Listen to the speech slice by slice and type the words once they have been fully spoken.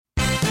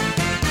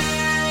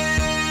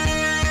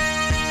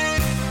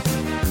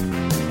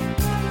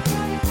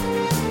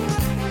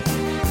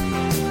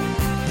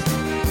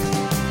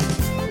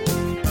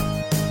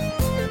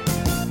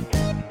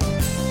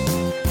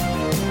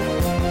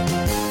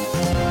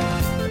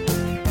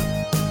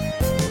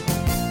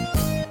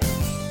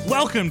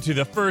Welcome to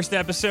the first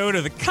episode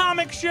of the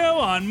comic show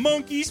on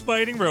monkeys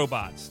fighting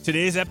robots.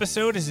 Today's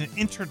episode is an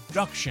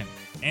introduction.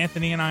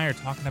 Anthony and I are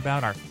talking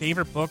about our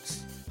favorite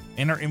books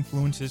and our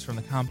influences from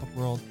the comic book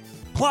world.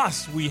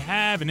 Plus, we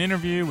have an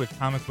interview with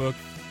comic book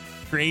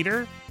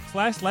creator /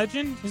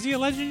 legend. Is he a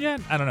legend yet?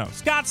 I don't know.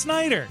 Scott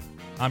Snyder.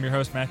 I'm your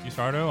host, Matthew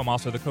Sardo. I'm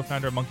also the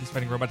co-founder of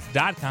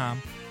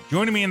monkeysfightingrobots.com.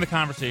 Joining me in the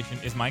conversation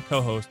is my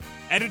co-host,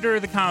 editor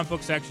of the comic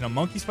book section of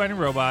Monkeys Fighting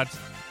Robots,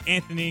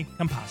 Anthony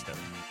Composto.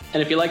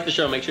 And if you like the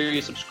show, make sure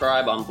you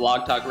subscribe on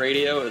Blog Talk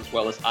Radio, as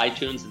well as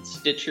iTunes and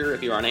Stitcher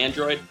if you're on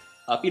Android.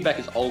 Feedback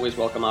is always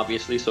welcome,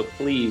 obviously, so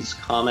please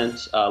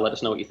comment. Let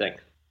us know what you think.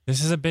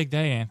 This is a big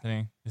day,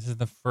 Anthony. This is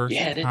the first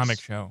comic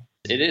show.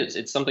 It is.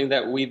 It's something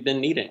that we've been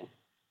needing.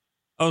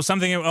 We've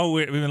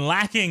been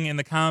lacking in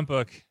the comic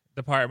book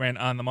department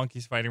on the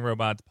Monkeys Fighting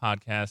Robots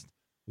podcast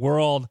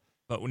world,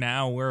 but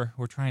now we're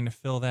trying to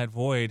fill that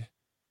void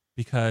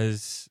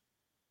because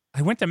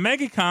I went to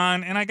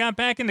MegaCon and I got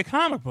back into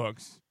comic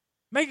books.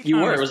 You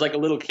were. It was like a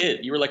little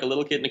kid. You were like a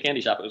little kid in a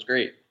candy shop. It was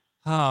great.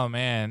 Oh,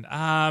 man.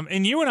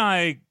 And you and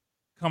I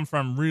come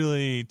from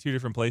really two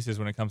different places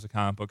when it comes to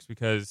comic books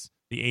because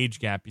the age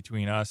gap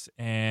between us.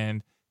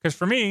 And because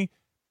for me,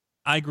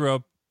 I grew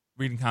up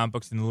reading comic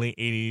books in the late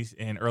 80s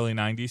and early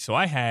 90s. So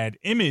I had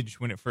Image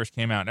when it first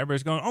came out. And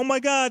everybody's going, oh, my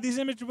God, these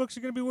Image books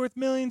are going to be worth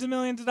millions and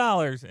millions of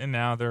dollars. And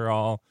now they're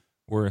all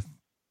worth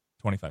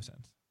 25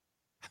 cents.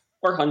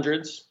 Or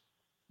hundreds.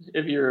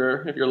 If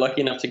you're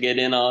lucky enough to get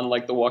in on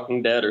like The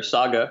Walking Dead or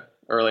Saga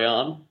early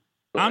on.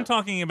 I'm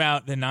talking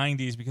about the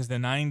 90s because the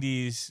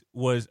 90s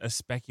was a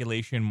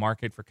speculation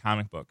market for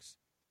comic books.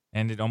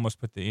 And it almost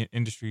put the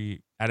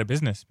industry out of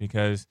business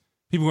because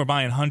people were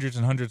buying hundreds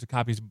and hundreds of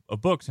copies of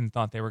books and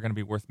thought they were going to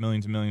be worth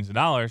millions and millions of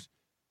dollars.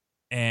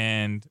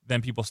 And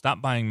then people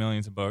stopped buying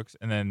millions of books.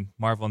 And then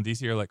Marvel and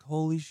DC are like,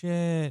 holy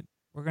shit,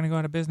 we're going to go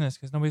out of business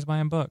because nobody's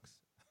buying books.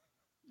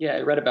 Yeah,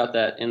 I read about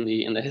that in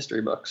the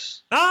history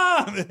books.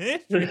 The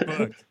history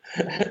books.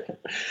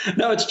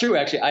 No, it's true,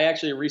 actually. I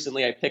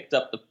recently picked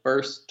up the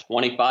first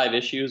 25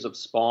 issues of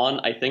Spawn,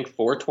 I think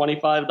for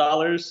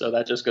 $25, so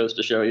that just goes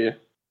to show you.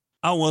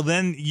 Oh, well,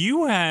 then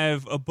you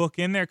have a book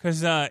in there, because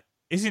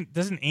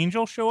doesn't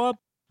Angel show up?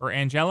 Or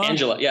Angela?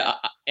 Angela, yeah.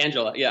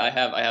 Angela, yeah, I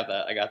have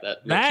that. I got that.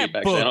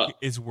 That book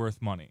is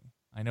worth money.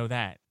 I know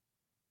that.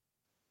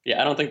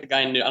 Yeah, I don't think the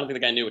guy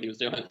knew what he was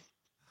doing.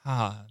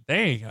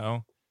 There you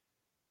go.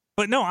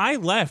 But no, I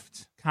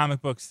left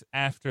comic books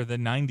after the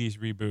 90s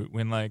reboot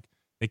when, like,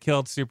 they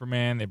killed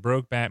Superman, they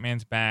broke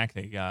Batman's back,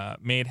 they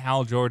made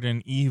Hal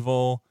Jordan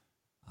evil.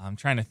 I'm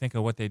trying to think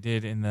of what they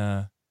did in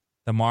the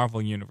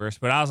Marvel universe.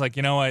 But I was like,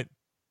 you know what?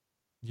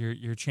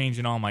 You're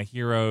changing all my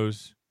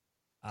heroes.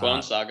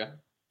 Clone Saga.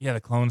 Yeah,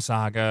 the Clone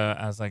Saga.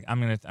 I was like,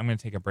 I'm gonna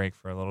take a break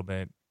for a little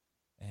bit.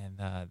 And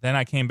then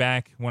I came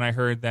back when I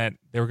heard that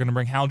they were going to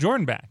bring Hal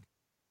Jordan back.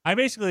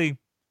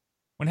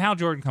 When Hal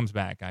Jordan comes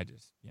back, I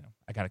just,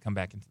 I got to come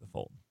back into the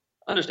fold.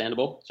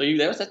 Understandable. So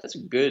that's a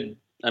good,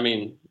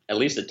 at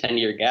least a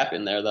 10-year gap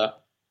in there, though.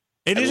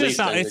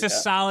 It's a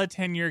solid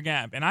 10-year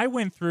gap. And I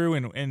went through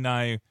and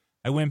I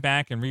went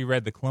back and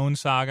reread the Clone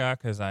Saga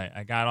because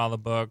I got all the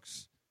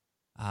books.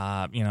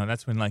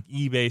 That's when like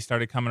eBay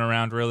started coming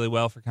around really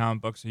well for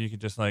comic books, so you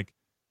could just like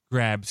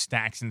grab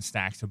stacks and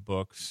stacks of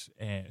books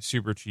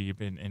super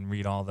cheap and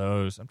read all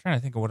those. I'm trying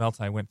to think of what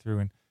else I went through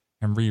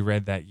and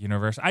reread that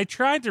universe. I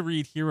tried to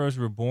read Heroes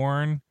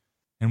Reborn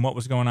and what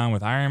was going on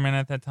with Iron Man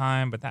at that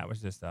time, but that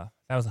was just that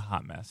was a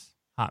hot mess.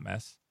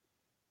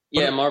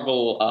 Yeah,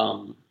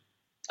 Marvel,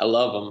 I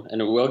love them,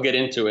 and we'll get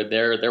into it.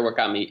 They're what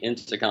got me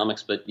into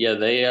comics, but yeah,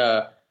 they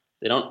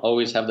don't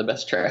always have the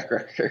best track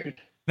record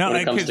when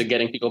it comes to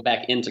getting people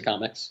back into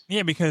comics.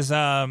 Yeah, because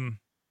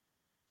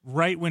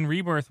right when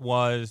Rebirth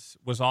was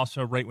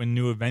also right when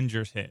New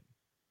Avengers hit,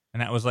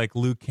 and that was like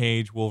Luke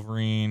Cage,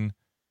 Wolverine,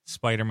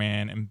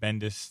 Spider-Man, and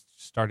Bendis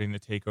starting to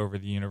take over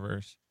the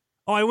universe.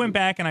 Oh, I went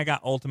back and I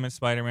got Ultimate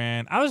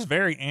Spider-Man. I was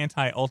very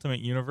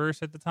anti-Ultimate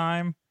Universe at the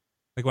time,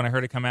 like when I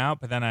heard it come out.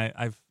 But then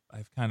I've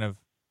kind of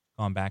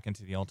gone back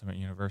into the Ultimate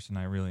Universe, and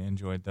I really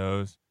enjoyed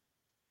those.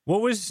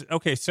 What was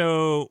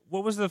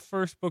the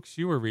first books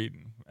you were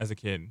reading as a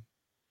kid?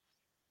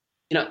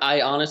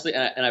 I honestly,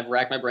 and I've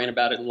racked my brain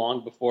about it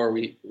long before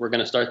we were going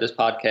to start this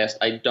podcast.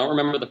 I don't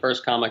remember the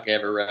first comic I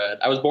ever read.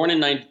 I was born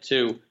in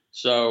 92,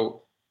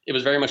 so it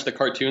was very much the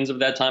cartoons of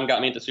that time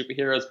got me into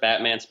superheroes,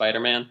 Batman,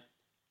 Spider-Man.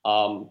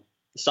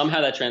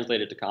 Somehow that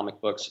translated to comic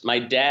books. One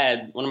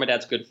of my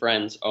dad's good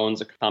friends,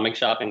 owns a comic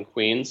shop in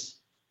Queens,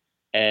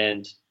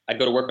 and I'd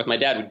go to work with my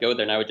dad. We'd go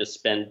there, and I would just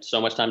spend so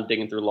much time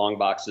digging through long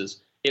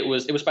boxes. It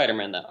was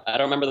Spider-Man, though. I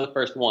don't remember the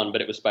first one, but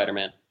it was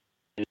Spider-Man.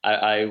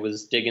 I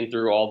was digging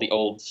through all the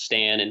old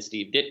Stan and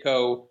Steve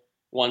Ditko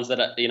ones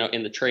that,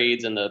 in the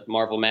trades and the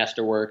Marvel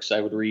Masterworks I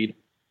would read.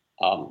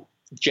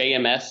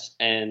 JMS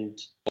and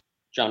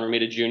John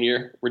Romita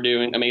Jr. were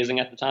doing amazing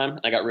at the time.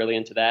 I got really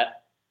into that.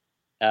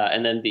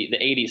 And then the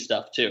 80s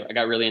stuff, too. I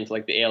got really into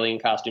like the Alien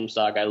costume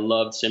saga. I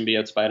loved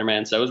Symbiote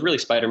Spider-Man. So it was really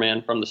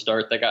Spider-Man from the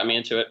start that got me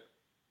into it.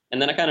 And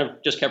then I kind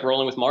of just kept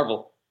rolling with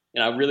Marvel.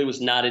 I really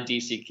was not a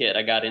DC kid.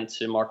 I got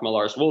into Mark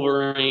Millar's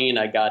Wolverine.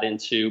 I got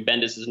into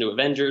Bendis' New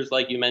Avengers,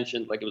 like you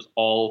mentioned. Like, it was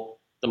all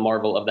the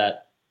Marvel of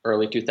that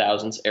early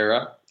 2000s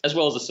era, as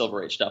well as the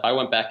Silver Age stuff. I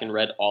went back and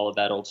read all of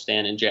that old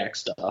Stan and Jack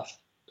stuff.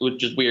 It was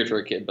just weird for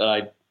a kid, but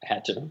I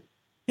had to.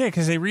 Yeah,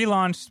 because they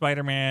relaunched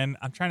Spider-Man.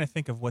 I'm trying to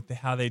think of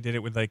how they did it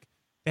with, like,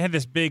 they had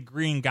this big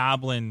Green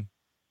Goblin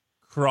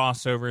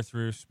crossover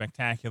through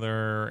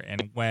Spectacular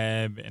and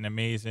Web and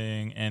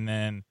Amazing, and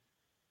then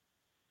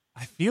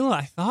I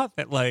thought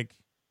that like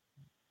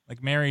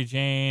Mary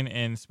Jane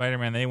and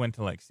Spider-Man, they went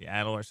to like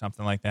Seattle or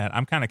something like that.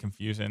 I'm kind of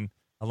confusing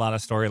a lot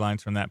of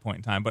storylines from that point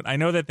in time, but I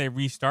know that they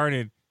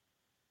restarted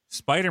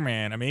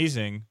Spider-Man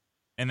Amazing,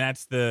 and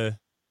that's the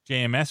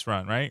JMS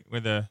run, right?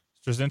 With the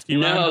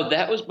Straczynski run? No,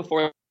 that was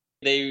before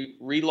they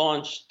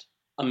relaunched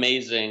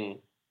Amazing,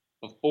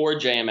 before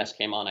JMS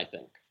came on, I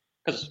think.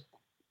 Because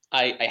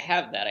I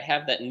have that. I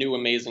have that new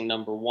Amazing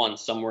 #1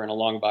 somewhere in a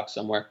long box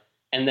somewhere.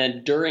 And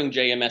then during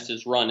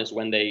JMS's run is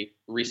when they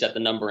reset the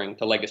numbering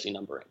to legacy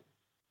numbering.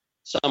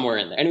 Somewhere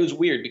in there. And it was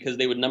weird because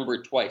they would number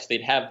it twice.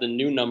 They'd have the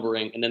new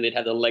numbering, and then they'd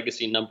have the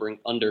legacy numbering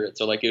under it.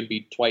 So like it would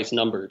be twice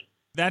numbered.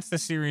 That's the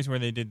series where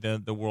they did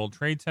the World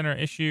Trade Center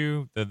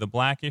issue, the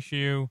black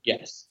issue.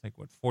 Yes. Like,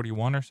 what,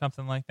 41 or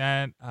something like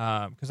that?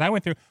 Because I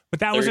went through, but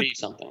that 30 was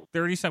something.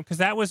 30 something. Because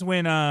that was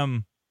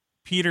when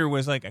Peter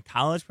was like a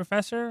college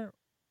professor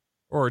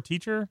or a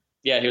teacher.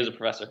 Yeah, he was a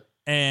professor.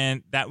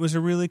 And that was a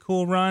really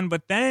cool run.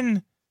 But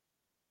then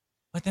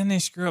they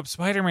screw up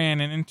Spider-Man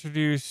and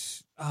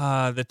introduce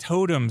the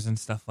totems and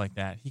stuff like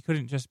that. He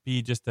couldn't just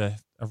be just a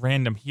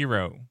random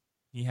hero.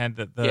 He had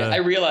the Yeah, I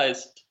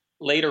realized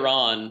later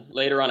on,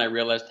 I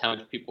realized how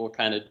much people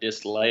kind of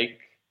dislike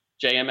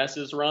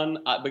JMS's run.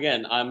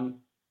 Again,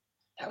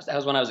 that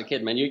was when I was a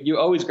kid, man. You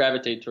always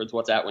gravitate towards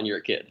what's out when you're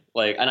a kid.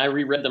 Like, and I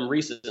reread them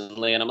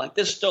recently, and I'm like,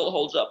 this still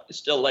holds up. It's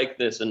still like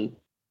this, and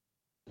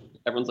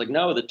everyone's like,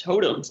 no, the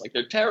totems, like,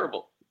 they're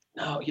terrible.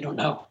 No, you don't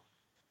know.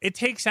 It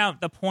takes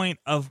out the point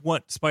of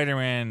what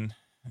Spider-Man,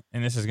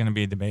 and this is going to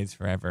be debates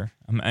forever.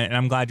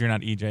 I'm glad you're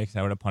not EJ, because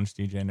I would have punched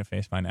EJ in the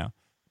face by now.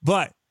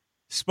 But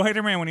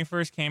Spider-Man, when he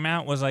first came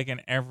out, was like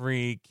an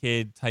every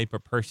kid type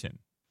of person.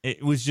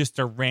 It was just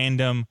a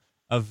random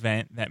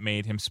event that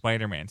made him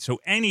Spider-Man. So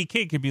any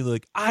kid could be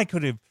like, I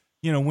could have,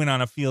 went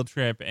on a field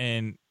trip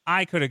and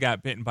I could have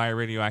got bitten by a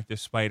radioactive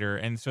spider.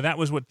 And so that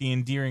was what the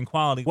endearing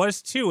quality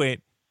was to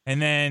it.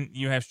 And then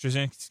you have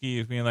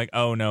Straczynski being like,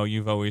 oh no,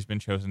 you've always been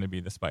chosen to be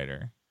the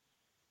spider.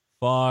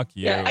 Fuck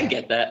you. Yeah, I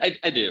get that.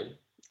 I do.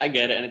 I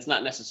get it. And it's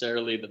not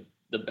necessarily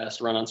the best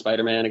run on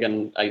Spider-Man.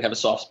 Again, I have a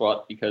soft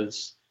spot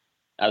because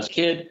I was a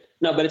kid.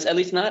 No, but it's at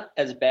least not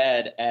as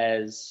bad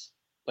as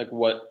like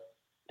what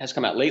has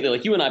come out lately.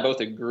 Like, you and I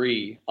both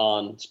agree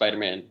on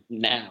Spider-Man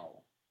now.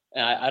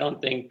 And I don't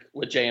think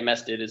what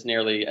JMS did is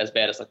nearly as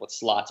bad as like what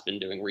Slott's been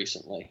doing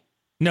recently.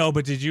 No,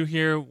 but did you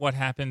hear what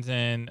happens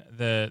in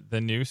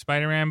the new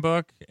Spider-Man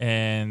book?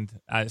 And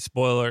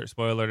spoiler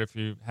if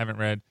you haven't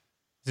read.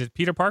 Is it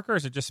Peter Parker or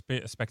is it just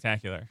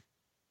Spectacular?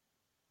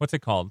 What's it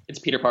called? It's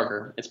Peter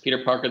Parker. It's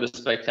Peter Parker, the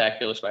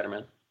Spectacular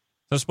Spider-Man.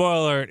 So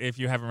spoiler, if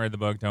you haven't read the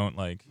book, don't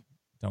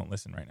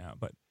listen right now.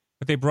 But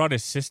they brought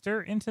his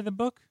sister into the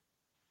book.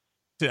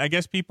 I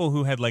guess people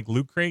who had like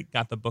Loot Crate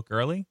got the book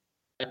early.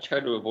 I try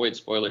to avoid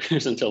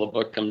spoilers until the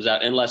book comes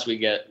out, unless we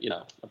get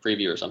a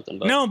preview or something.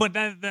 But no, but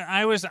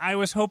I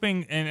was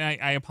hoping,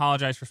 and I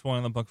apologize for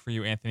spoiling the book for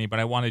you, Anthony. But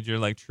I wanted your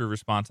like true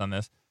response on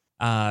this.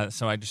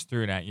 So I just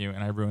threw it at you,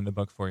 and I ruined the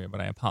book for you.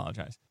 But I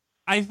apologize.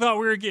 I thought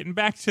we were getting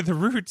back to the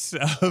roots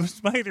of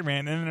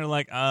Spider-Man, and then they're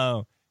like,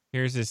 oh,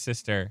 here's his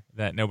sister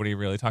that nobody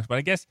really talks about.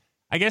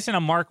 I guess in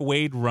a Mark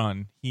Waid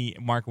run,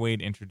 Mark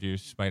Waid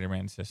introduced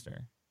Spider-Man's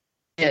sister.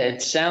 Yeah,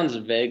 it sounds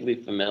vaguely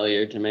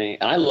familiar to me.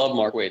 And I love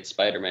Mark Waid's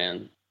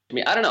Spider-Man. I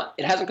mean, I don't know.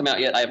 It hasn't come out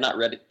yet. I have not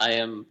read it.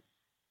 I'm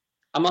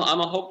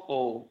a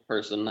hopeful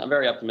person. I'm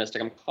very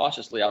optimistic. I'm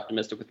cautiously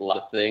optimistic with a lot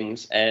of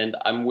things, and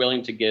I'm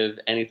willing to give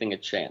anything a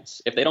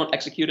chance. If they don't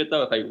execute it,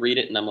 though, if I read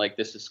it and I'm like,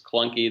 this is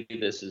clunky,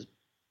 this is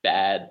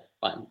bad,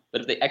 fine.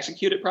 But if they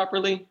execute it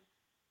properly,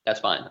 that's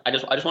fine. I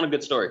just want a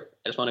good story.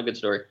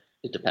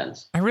 It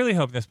depends. I really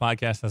hope this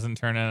podcast doesn't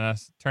turn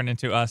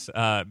into us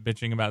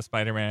bitching about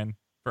Spider-Man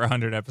for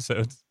 100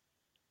 episodes.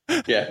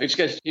 Yeah,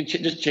 just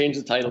change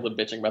the title to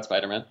 "Bitching About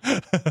Spider-Man."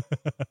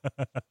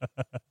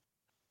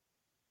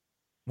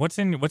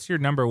 What's your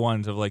number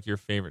ones of like your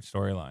favorite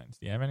storylines?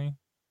 Do you have any?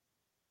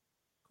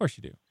 Of course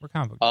you do. We're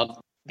comic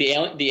book.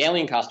 The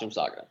alien costume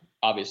saga,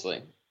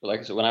 obviously. Like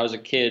I said, when I was a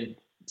kid,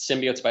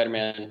 symbiote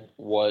Spider-Man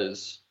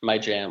was my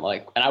jam.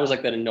 Like, and I was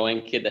like that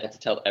annoying kid that had to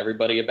tell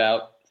everybody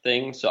about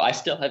things. So I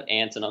still have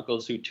aunts and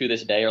uncles who, to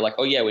this day, are like,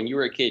 "Oh yeah, when you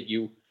were a kid,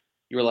 you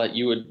were like,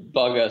 you would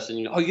bug us and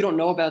you don't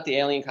know about the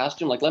alien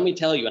costume? Like, let me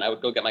tell you." And I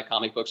would go get my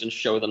comic books and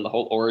show them the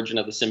whole origin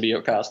of the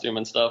symbiote costume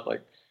and stuff.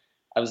 Like,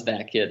 I was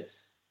that kid.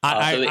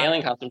 So the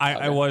alien costume.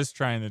 I was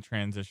trying to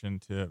transition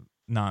to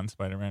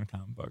non-Spider-Man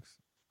comic books.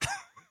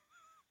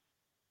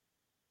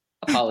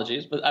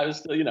 Apologies, but I was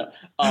still,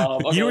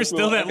 you were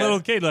still that little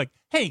kid, like,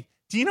 hey,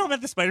 Do you know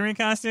about the Spider-Man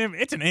costume?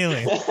 It's an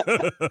alien.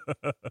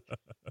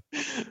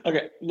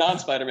 Okay,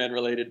 non-Spider-Man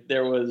related.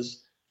 There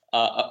was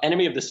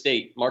Enemy of the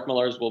State. Mark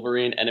Millar's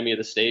Wolverine, Enemy of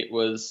the State,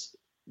 was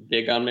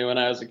big on me when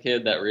I was a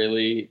kid. That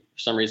really, for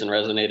some reason,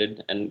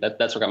 resonated, and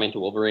that's what got me into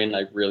Wolverine.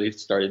 I really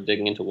started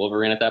digging into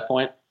Wolverine at that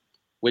point,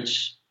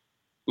 which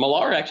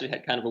Millar actually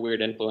had kind of a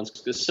weird influence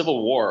because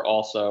Civil War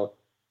also,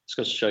 just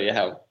goes to show you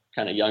how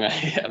kind of young I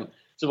am.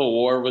 Civil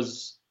War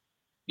was,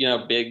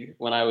 big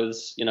when I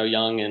was,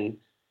 young, and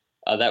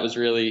that was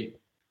really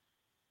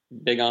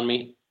big on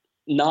me.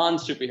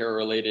 Non-superhero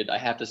related, I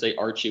have to say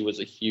Archie was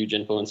a huge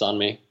influence on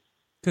me.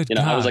 Good God.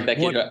 I was like that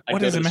kid.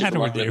 What does it matter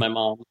with you? With my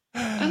mom.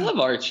 I love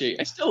Archie.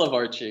 I still love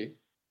Archie.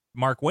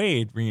 Mark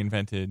Waid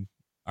reinvented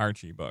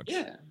Archie books.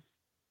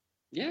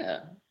 Yeah.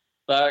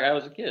 But I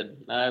was a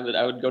kid. I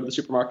would go to the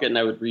supermarket and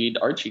I would read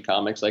Archie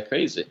comics like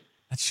crazy.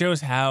 That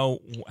shows how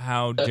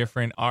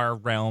different our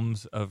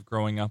realms of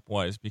growing up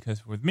was.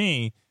 Because with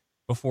me,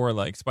 before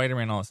like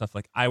Spider-Man and all that stuff,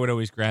 like I would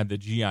always grab the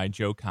G.I.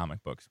 Joe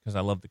comic books because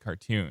I loved the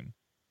cartoon.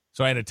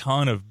 So I had a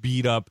ton of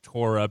beat up,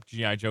 tore up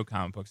G.I. Joe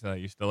comic books that I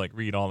used to like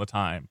read all the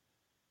time.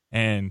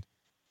 And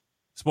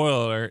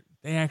spoiler alert,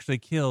 they actually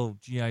kill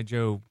G.I.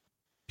 Joe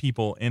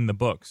people in the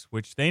books,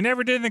 which they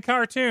never did in the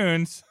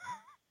cartoons.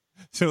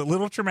 So a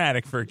little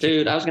traumatic for a kid.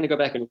 Dude, I was going to go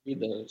back and read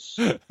those.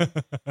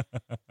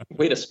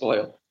 Way to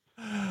spoil.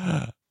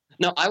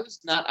 No, I was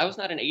not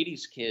an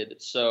 80s kid.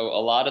 So a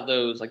lot of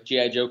those like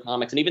G.I. Joe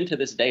comics, and even to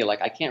this day,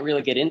 like I can't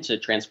really get into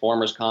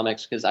Transformers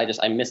comics because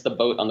I missed the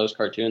boat on those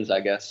cartoons,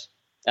 I guess.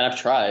 And I've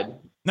tried.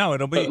 No,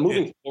 it'll be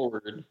moving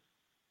forward.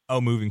 Oh,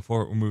 moving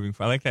forward.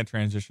 I like that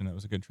transition. That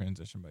was a good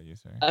transition by you,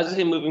 sir. I was going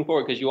to say moving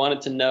forward because you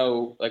wanted to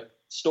know like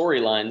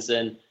storylines,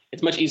 and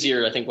it's much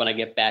easier, I think, when I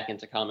get back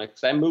into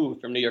comics. I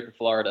moved from New York to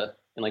Florida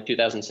in like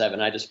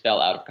 2007. I just fell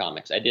out of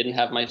comics. I didn't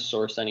have my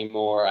source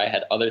anymore. I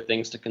had other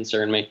things to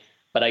concern me.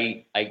 But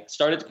I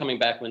started coming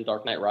back when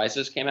Dark Knight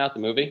Rises came out,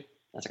 the movie.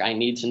 I was like, I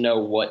need to know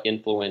what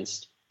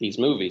influenced these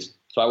movies.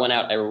 So I went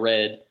out, I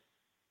read,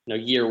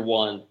 Year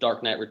One,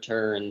 Dark Knight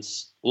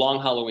Returns, Long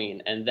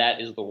Halloween, and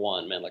that is the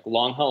one, man. Like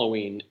Long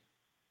Halloween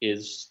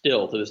is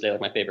still to this day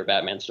like my favorite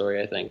Batman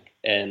story, I think,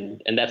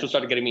 and that's what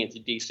started getting me into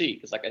DC.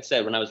 Because, like I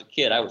said, when I was a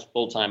kid, I was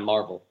full-time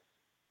Marvel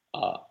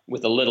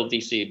with a little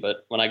DC.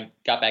 But when I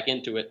got back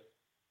into it,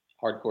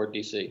 hardcore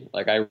DC.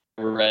 Like I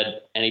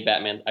read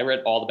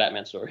all the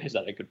Batman stories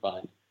that I could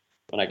find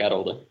when I got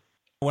older.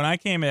 When I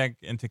came back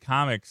into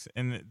comics,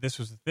 and this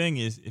was the thing,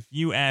 is if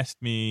you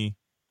asked me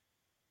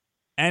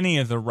any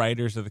of the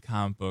writers of the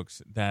comic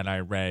books that I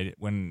read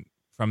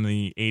from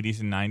the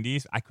 80s and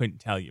 90s, I couldn't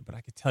tell you, but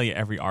I could tell you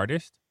every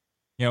artist.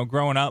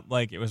 Growing up,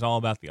 like it was all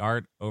about the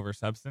art over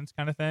substance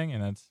kind of thing,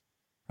 and that's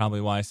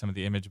probably why some of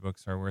the Image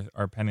books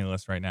are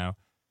penniless right now.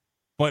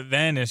 But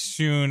then as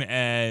soon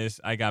as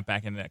I got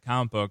back into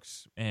comic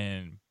books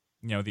in,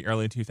 the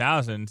early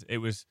 2000s, it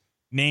was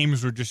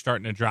names were just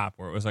starting to drop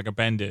where it was like a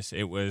Bendis,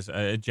 it was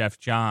Jeff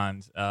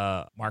Johns,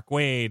 Mark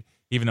Waid,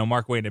 even though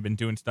Mark Waid had been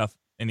doing stuff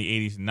in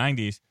the 80s and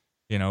 90s,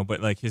 but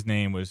like his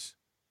name was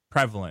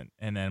prevalent.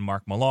 And then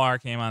Mark Millar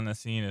came on the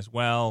scene as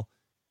well.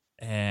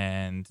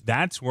 And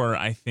that's where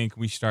I think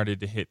we started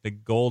to hit the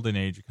golden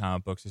age of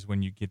comic books, is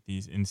when you get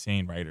these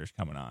insane writers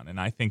coming on. And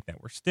I think that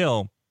we're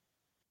still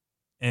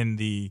in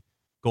the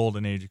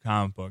golden age of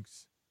comic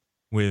books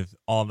with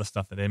all the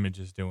stuff that Image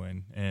is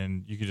doing.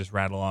 And you could just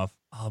rattle off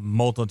a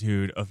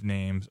multitude of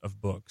names of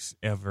books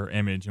ever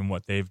Image and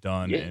what they've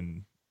done. Yeah.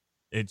 And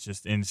it's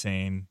just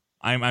insane.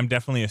 I'm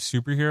definitely a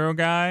superhero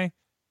guy,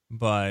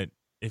 but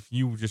if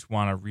you just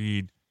want to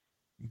read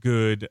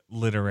good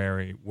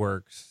literary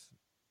works,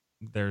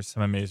 there's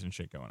some amazing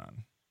shit going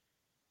on.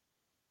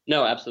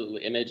 No,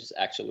 absolutely. Image is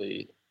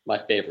actually my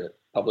favorite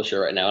publisher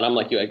right now. And I'm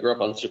like you, I grew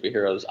up on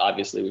superheroes.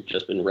 Obviously, we've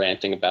just been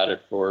ranting about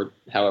it for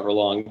however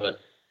long, but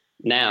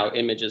now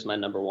Image is my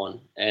number one.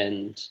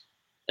 And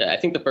I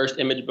think the first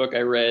Image book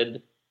I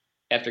read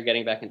after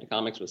getting back into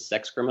comics was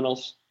Sex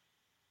Criminals.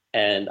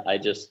 And I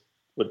just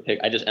would pick,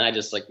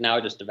 now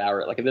I just devour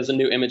it. Like if there's a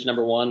new Image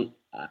number one,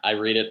 I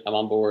read it. I'm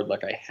on board.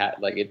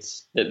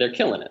 They're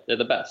killing it. They're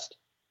the best.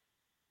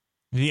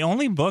 The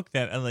only book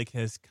that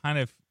has kind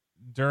of,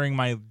 during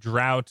my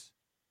drought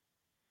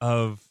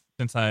of,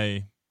 since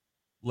I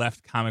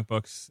left comic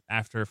books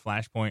after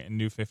Flashpoint and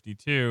New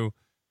 52,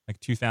 like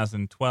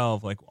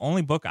 2012,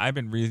 only book I've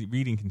been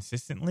reading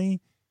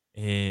consistently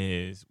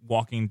is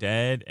Walking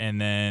Dead,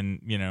 and then,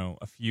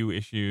 a few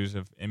issues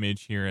of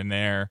Image here and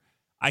there.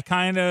 I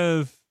kind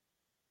of,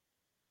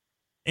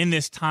 in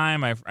this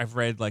time, I've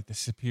read the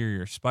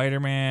Superior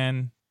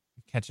Spider-Man,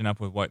 catching up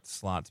with what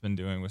Slott's been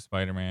doing with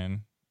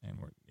Spider-Man, and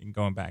we're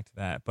going back to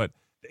that. But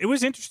it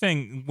was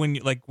interesting when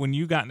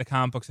you got into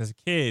comic books as a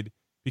kid,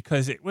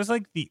 because it was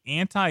like the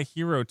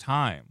anti-hero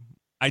time.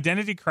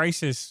 Identity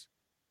Crisis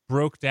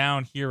broke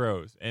down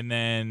heroes, and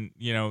then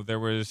there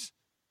was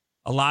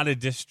a lot of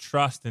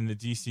distrust in the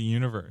DC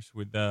universe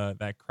with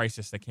that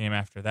crisis that came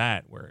after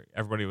that, where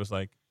everybody was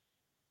like,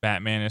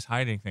 Batman is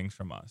hiding things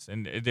from us,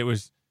 and it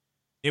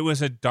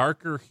was a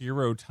darker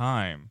hero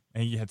time,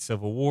 and you had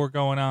Civil War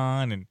going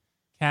on, and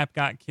Cap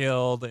got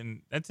killed,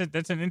 and that's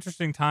an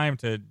interesting time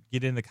to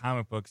get into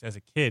comic books as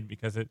a kid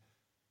because I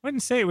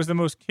wouldn't say it was the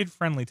most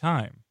kid-friendly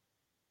time.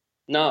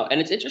 No,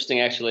 and it's interesting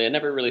actually. I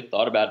never really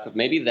thought about it, but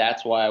maybe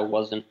that's why I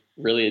wasn't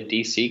really a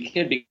DC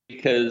kid,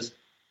 because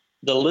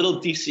the little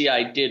DC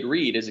I did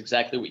read is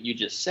exactly what you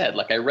just said.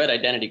 Like I read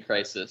Identity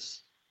Crisis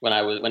when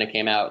it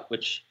came out,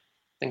 which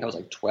I think I was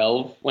like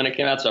 12 when it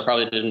came out, so I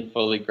probably didn't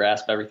fully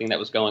grasp everything that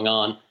was going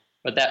on.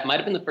 But that might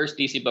have been the first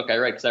DC book I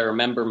read, because I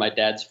remember my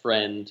dad's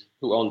friend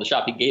who owned the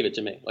shop, he gave it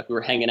to me. Like we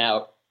were hanging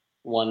out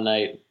one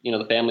night,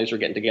 the families were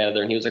getting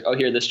together, and he was like, "Oh,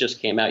 here, this just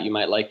came out. You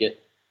might like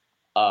it."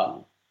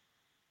 And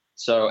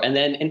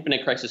then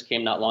Infinite Crisis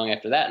came not long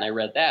after that, and I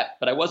read that,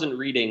 but I wasn't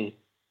reading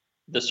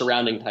the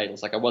surrounding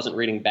titles. Like I wasn't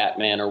reading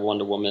Batman or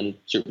Wonder Woman,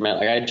 Superman.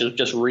 Like I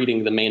just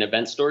reading the main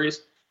event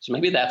stories. So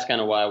maybe that's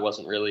kind of why I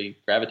wasn't really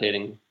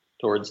gravitating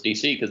towards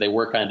DC, because they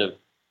were kind of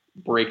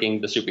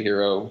breaking the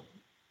superhero,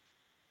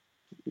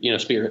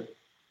 spirit.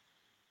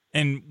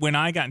 And when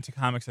I got into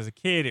comics as a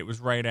kid, it was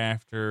right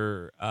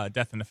after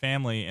Death in the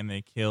Family, and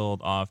they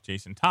killed off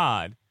Jason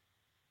Todd.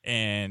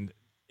 And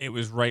it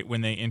was right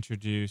when they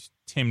introduced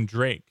Tim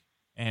Drake.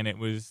 And it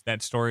was that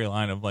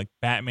storyline of like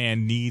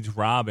Batman needs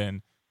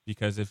Robin,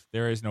 because if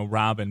there is no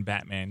Robin,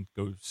 Batman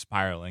goes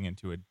spiraling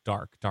into a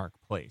dark, dark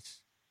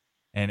place.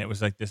 And it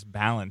was like this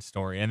balanced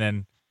story.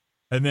 And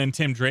then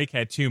Tim Drake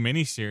had 2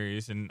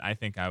 miniseries, and I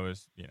think I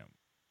was,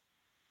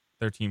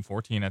 13,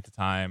 14 at the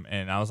time.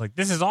 And I was like,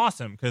 this is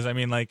awesome. Because, I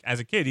mean, like,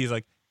 as a kid,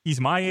 he's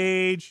my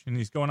age, and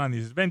he's going on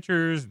these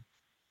adventures.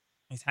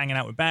 He's hanging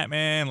out with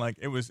Batman. Like,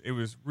 it was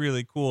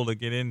really cool to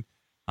get in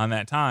on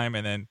that time.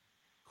 And then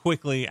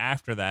quickly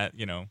after that,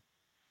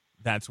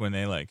 that's when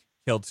they, like,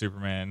 killed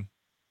Superman,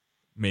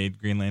 made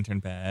Green Lantern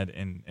bad,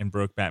 and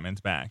broke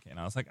Batman's back. And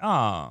I was like,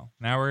 oh,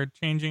 now we're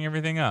changing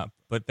everything up.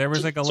 But there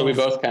was, like, a so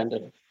little...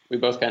 we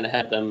both kind of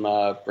had them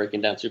breaking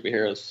down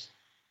superheroes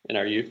in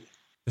our youth.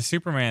 The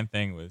Superman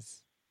thing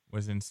was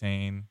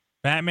insane.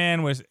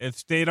 Batman was,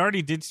 they'd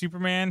already did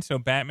Superman, so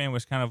Batman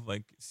was kind of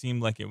like,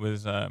 seemed like it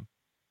was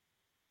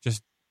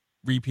just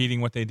repeating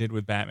what they did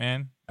with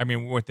Batman. I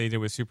mean, what they did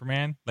with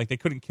Superman. Like, they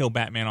couldn't kill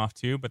Batman off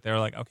too, but they were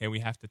like, okay, we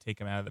have to take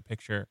him out of the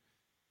picture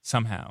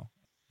somehow.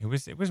 It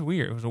was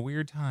weird. It was a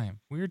weird time.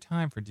 Weird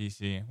time for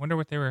DC. I wonder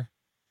what they were.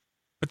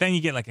 But then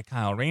you get like a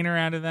Kyle Rayner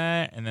out of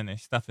that, and then they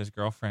stuff his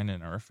girlfriend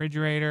in a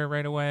refrigerator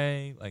right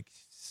away. Like,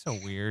 so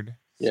weird.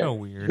 Yeah. So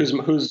weird.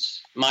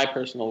 Who's my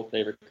personal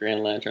favorite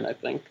Green Lantern, I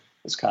think,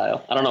 is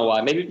Kyle. I don't know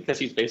why. Maybe because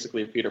he's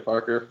basically Peter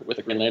Parker with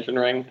a Green Lantern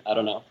ring. I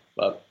don't know.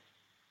 But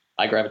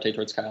I gravitate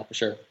towards Kyle for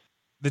sure.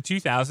 The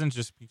 2000s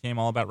just became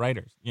all about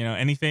writers.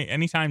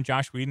 Anytime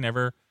Josh Whedon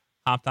ever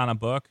hopped on a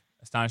book,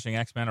 Astonishing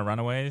X-Men or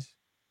Runaways,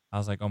 I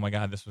was like, oh my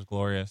God, this was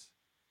glorious.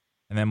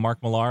 And then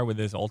Mark Millar with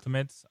his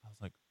Ultimates, I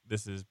was like,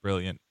 this is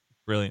brilliant,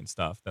 brilliant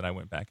stuff that I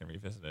went back and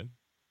revisited.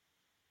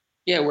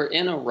 Yeah, we're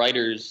in a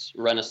writer's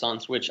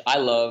renaissance, which I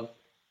love.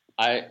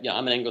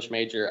 I'm an English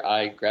major.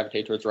 I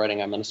gravitate towards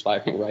writing. I'm an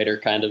aspiring writer,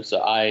 kind of.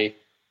 So I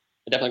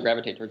definitely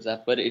gravitate towards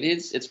that. But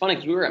it's funny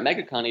because we were at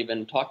MegaCon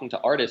even talking to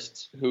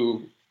artists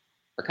who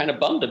are kind of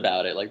bummed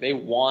about it. Like they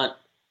want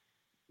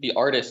the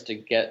artists to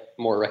get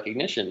more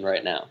recognition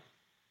right now.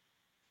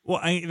 Well,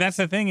 that's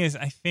the thing is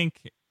I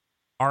think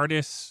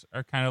artists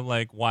are kind of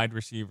like wide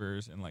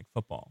receivers in like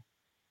football.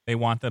 They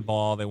want the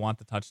ball. They want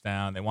the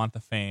touchdown. They want the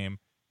fame.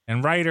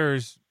 And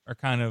writers are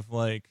kind of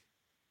like,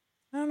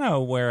 I don't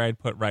know where I'd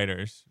put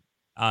writers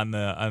on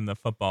the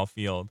football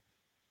field,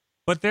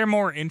 but they're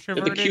more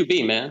introverted. They're the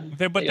QB, man.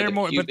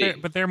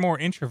 They're more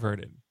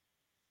introverted.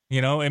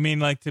 I mean,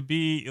 like to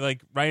be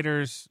like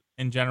writers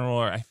in general,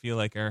 I feel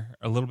like are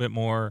a little bit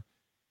more.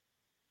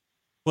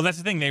 Well, that's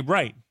the thing. They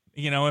write.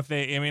 I know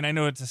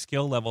it's a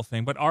skill level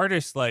thing, but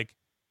artists like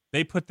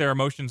they put their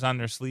emotions on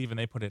their sleeve and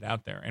they put it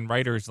out there, and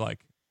writers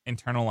like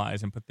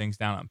internalize and put things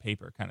down on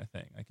paper, kind of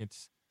thing. Like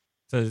it's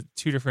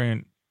two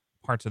different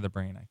parts of the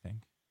brain, I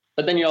think.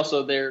 But then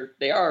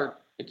they are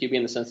a QB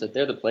in the sense that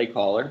they're the play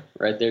caller,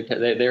 right?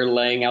 They're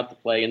laying out the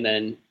play,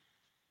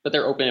 but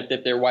they're open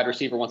if their wide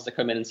receiver wants to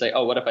come in and say,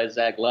 oh, what if I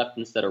zag left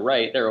instead of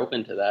right? They're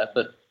open to that,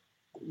 but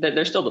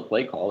they're still the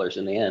play callers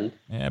in the end.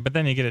 Yeah, but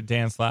then you get a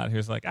Dan Slott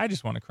who's like, I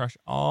just want to crush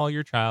all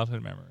your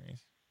childhood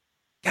memories.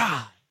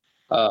 God.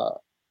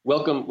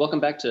 Welcome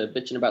back to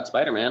bitching about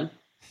Spider-Man.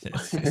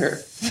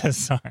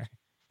 Sorry.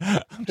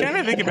 I'm trying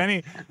to think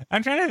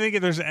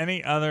if there's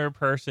any other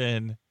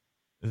person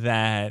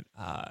that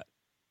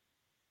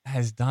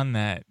has done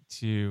that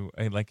to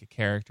a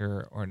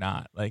character or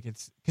not. Like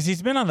it's because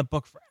he's been on the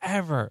book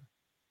forever.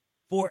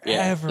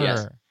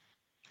 Yes.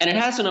 And it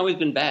hasn't always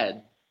been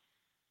bad.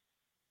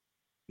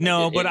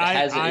 No, but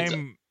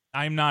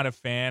I'm not a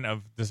fan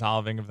of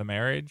dissolving of the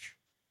marriage.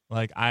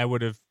 Like I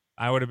would have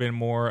been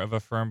more of a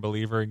firm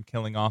believer in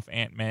killing off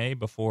Aunt May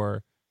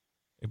before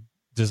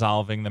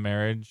dissolving the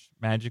marriage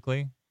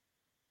magically.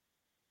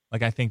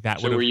 Like I think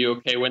that would. So were you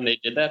okay when they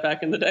did that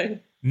back in the day?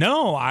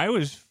 No, I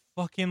was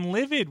fucking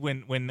livid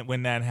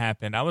when that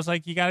happened. I was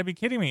like, you got to be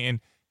kidding me.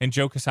 And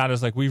Joe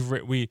Quesada's like,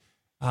 the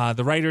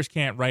writers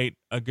can't write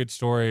a good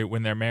story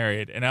when they're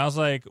married. And I was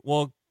like,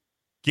 well,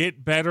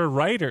 get better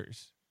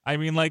writers. I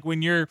mean, like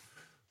when your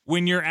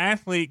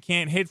athlete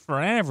can't hit for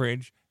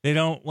average, they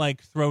don't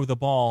like throw the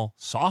ball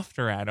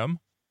softer at him.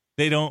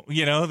 They don't,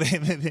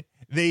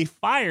 they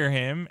fire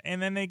him,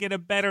 and then they get a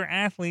better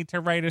athlete to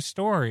write a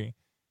story.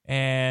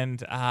 And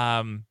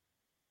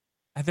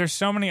there's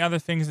so many other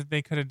things that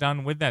they could have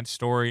done with that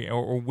story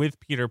or with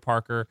Peter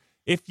Parker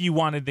if you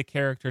wanted the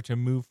character to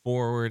move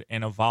forward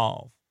and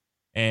evolve.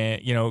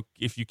 And,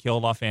 if you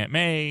killed off Aunt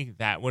May,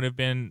 that would have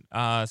been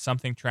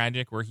something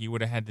tragic where he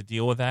would have had to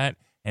deal with that.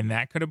 And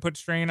that could have put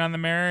strain on the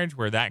marriage,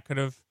 where that could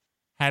have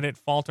had it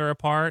falter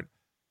apart.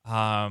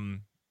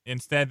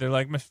 Instead, they're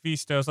like,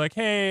 Mephisto's like,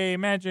 hey,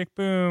 magic,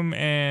 boom.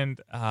 And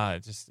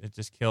it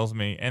just kills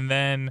me. And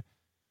then,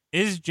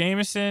 is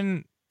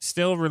Jameson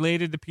still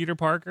related to Peter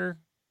Parker?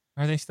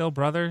 Are they still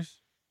brothers?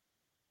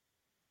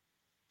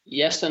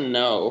 Yes and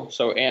no.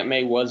 So Aunt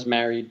May was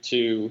married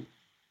to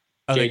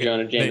J.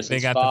 Jonah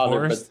Jameson's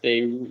father, divorced?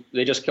 But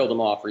they just killed him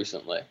off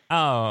recently.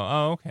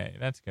 Oh, okay.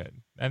 That's good.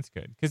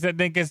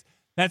 Because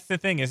that's the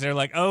thing, is they're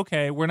like,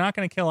 okay, we're not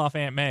going to kill off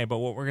Aunt May, but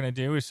what we're going to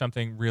do is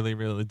something really,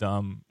 really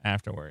dumb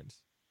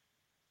afterwards.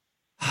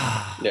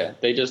 Yeah,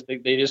 they just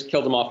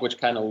killed him off, which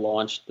kind of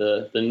launched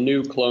the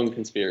new clone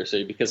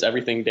conspiracy, because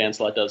everything Dan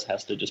Slott does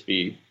has to just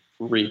be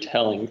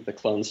retelling the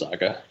Clone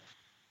Saga.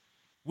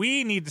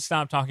 We need to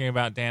stop talking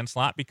about Dan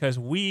Slott, because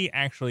we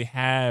actually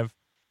have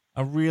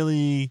a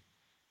really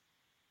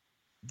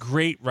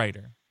great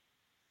writer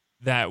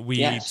that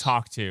we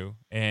talk to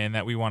and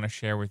that we want to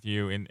share with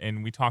you.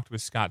 And we talked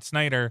with Scott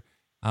Snyder.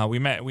 We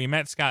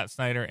met Scott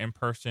Snyder in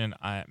person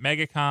at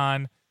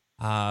MegaCon,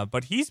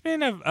 but he's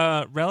been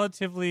a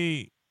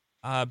relatively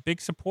big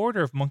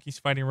supporter of Monkeys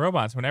Fighting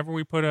Robots. Whenever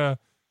we put a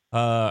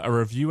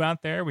review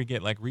out there, we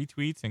get like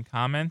retweets and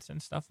comments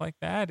and stuff like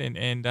that.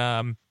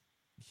 And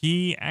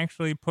he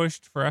actually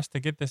pushed for us to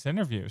get this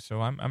interview.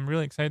 So I'm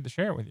really excited to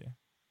share it with you.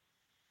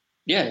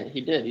 Yeah, he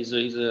did. He's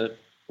a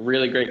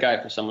really great guy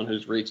for someone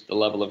who's reached the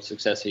level of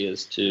success he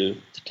is to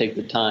take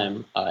the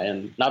time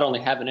and not only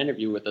have an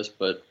interview with us,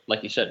 but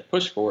like you said,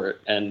 push for it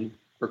and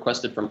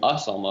request it from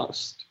us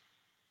almost.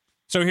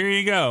 So here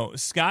you go.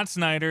 Scott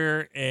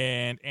Snyder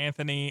and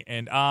Anthony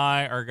and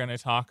I are going to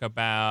talk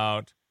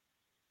about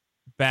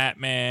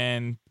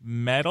Batman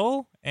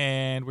Metal,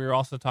 and we're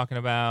also talking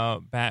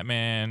about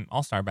Batman,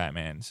 All-Star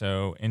Batman.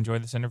 So enjoy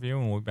this interview,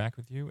 and we'll be back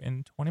with you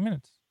in 20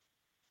 minutes.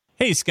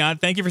 Hey,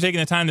 Scott, thank you for taking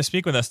the time to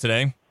speak with us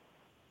today.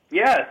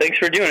 Yeah, thanks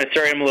for doing it.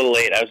 Sorry I'm a little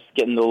late. I was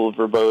getting a little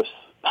verbose.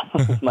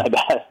 My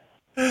bad.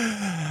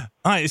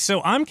 All right,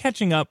 so I'm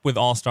catching up with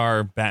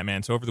All-Star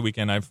Batman. So over the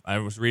weekend, I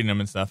was reading them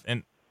and stuff.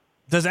 And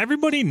does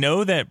everybody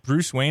know that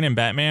Bruce Wayne and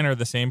Batman are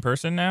the same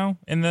person now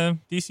in the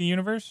DC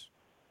universe?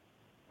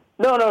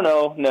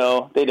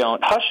 No, they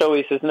don't. Hush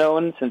always has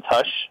known since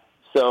Hush.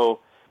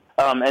 So,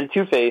 and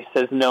Two-Face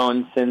has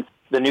known since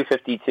the New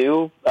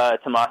 52.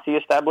 Tomasi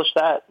established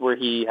that, where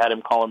he had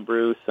him call him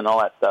Bruce and all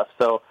that stuff.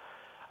 So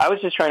I was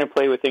just trying to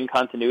play within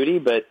continuity,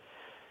 but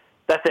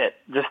that's it,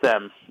 just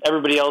them.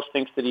 Everybody else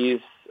thinks that he's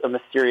a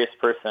mysterious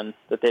person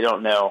that they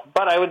don't know.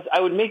 But I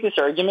would make this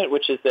argument,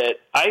 which is that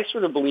I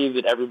sort of believe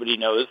that everybody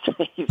knows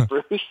he's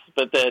Bruce,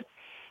 but that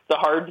the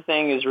hard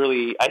thing is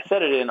really, I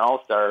said it in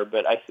All-Star,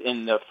 but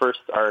in the first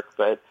arc,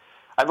 but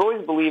I've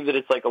always believed that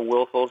it's like a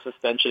willful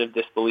suspension of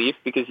disbelief,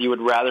 because you would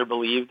rather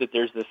believe that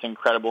there's this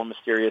incredible,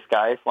 mysterious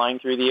guy flying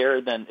through the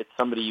air than it's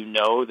somebody you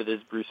know that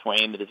is Bruce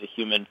Wayne, that is a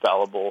human,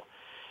 fallible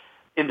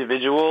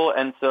individual.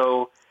 And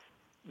so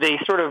they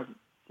sort of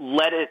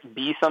let it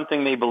be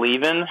something they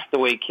believe in, the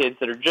way kids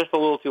that are just a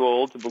little too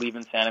old to believe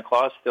in Santa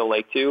Claus still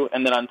like to.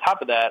 And then on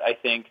top of that, I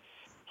think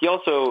he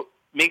also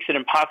makes it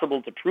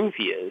impossible to prove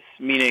he is,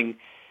 meaning,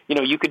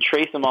 you could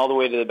trace him all the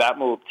way to the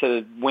Batmobile,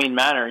 to Wayne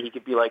Manor. He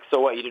could be like, so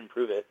what, you didn't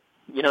prove it.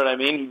 You know what I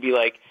mean? He'd be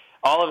like,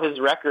 all of his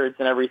records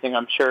and everything,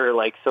 I'm sure, are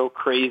like so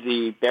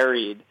crazy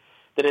buried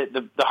that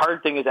the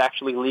hard thing is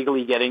actually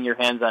legally getting your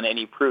hands on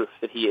any proof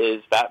that he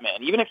is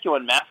Batman. Even if you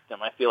unmasked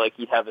him, I feel like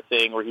he'd have a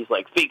thing where he's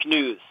like, fake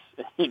news.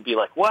 And he'd be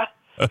like, what?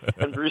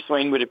 And Bruce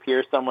Wayne would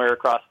appear somewhere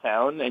across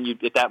town, and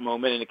you'd, at that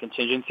moment, in a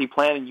contingency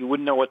plan, and you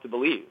wouldn't know what to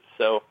believe.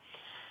 So,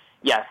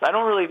 yes, I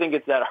don't really think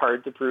it's that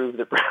hard to prove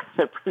that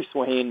Bruce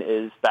Wayne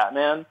is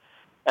Batman,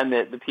 and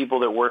that the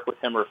people that work with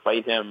him or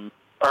fight him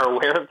are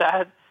aware of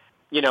that.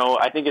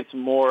 I think it's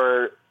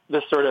more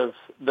the sort of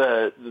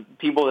the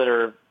people that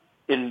are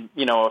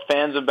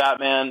fans of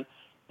Batman,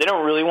 they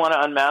don't really want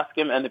to unmask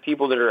him, and the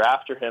people that are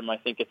after him, I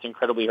think it's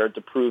incredibly hard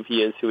to prove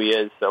he is who he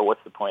is, so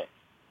what's the point?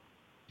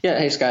 Yeah,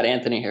 hey Scott,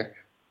 Anthony here.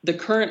 The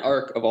current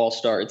arc of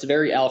All-Star, it's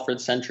very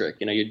Alfred-centric.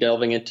 You're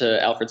delving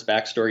into Alfred's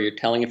backstory, you're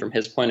telling it from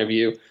his point of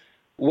view.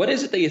 What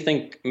is it that you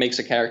think makes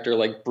a character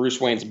like Bruce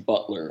Wayne's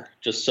butler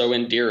just so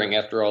endearing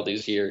after all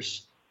these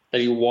years, that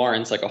he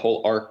warrants like a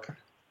whole arc?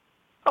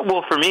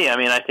 Well, for me,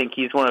 I think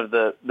he's one of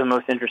the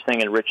most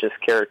interesting and richest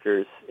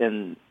characters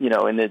in the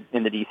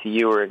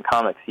DCU or in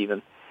comics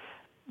even.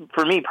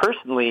 For me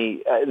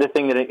personally, the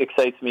thing that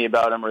excites me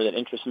about him or that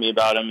interests me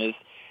about him is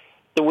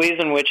the ways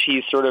in which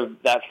he's sort of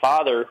that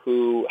father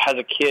who has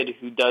a kid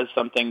who does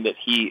something that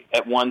he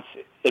at once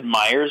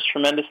admires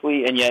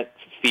tremendously and yet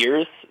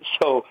fears.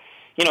 So,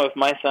 if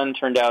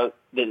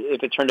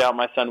if it turned out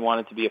my son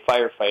wanted to be a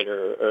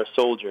firefighter or a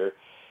soldier,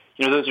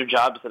 those are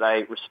jobs that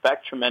I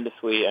respect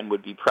tremendously and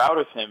would be proud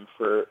of him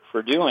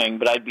for doing,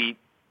 but I'd be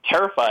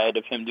terrified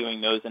of him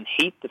doing those and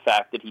hate the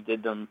fact that he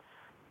did them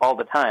all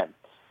the time.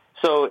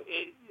 So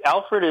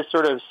Alfred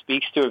sort of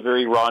speaks to a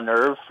very raw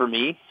nerve for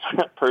me,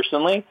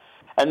 personally,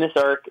 and this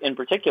arc in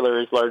particular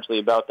is largely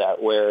about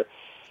that, where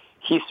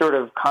he's sort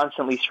of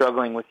constantly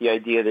struggling with the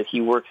idea that he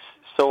works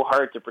so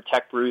hard to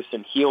protect Bruce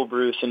and heal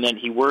Bruce, and then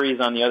he worries,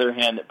 on the other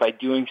hand, that by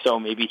doing so,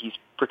 maybe he's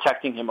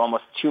protecting him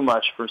almost too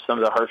much from some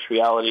of the harsh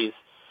realities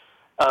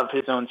of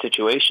his own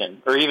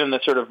situation, or even the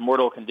sort of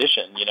mortal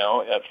condition,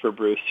 for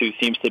Bruce, who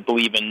seems to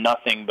believe in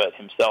nothing but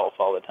himself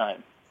all the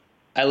time.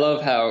 I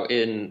love how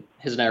in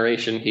his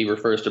narration he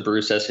refers to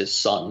Bruce as his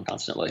son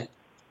constantly.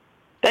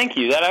 Thank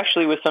you. That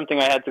actually was something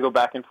I had to go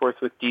back and forth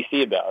with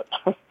DC about,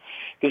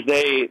 because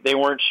they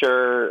weren't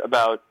sure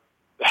about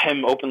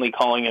him openly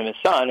calling him his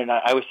son, and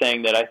I was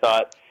saying that I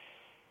thought,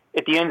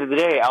 at the end of the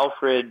day,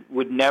 Alfred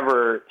would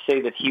never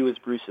say that he was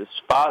Bruce's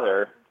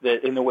father,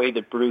 that in the way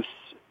that Bruce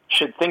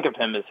should think of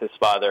him as his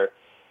father,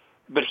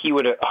 but he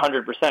would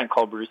 100%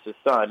 call Bruce his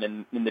son,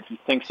 and that he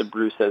thinks of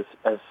Bruce as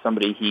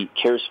somebody he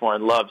cares for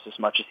and loves as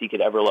much as he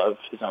could ever love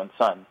his own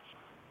son.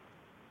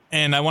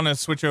 And I want to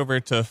switch over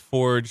to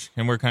Forge,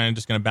 and we're kind of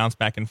just going to bounce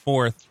back and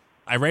forth.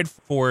 I read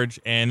Forge,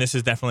 and this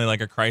is definitely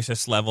like a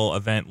crisis-level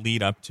event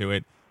lead up to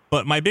it.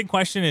 But my big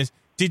question is,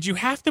 did you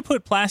have to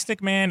put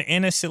Plastic Man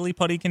in a silly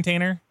putty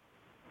container?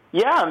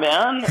 Yeah,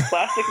 man.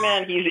 Plastic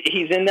Man,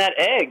 he's in that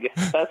egg.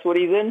 That's what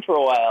he's in for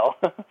a while.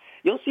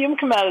 You'll see him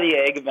come out of the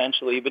egg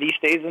eventually, but he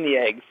stays in the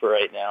egg for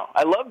right now.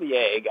 I love the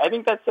egg. I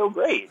think that's so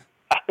great.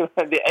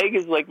 The egg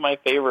is like my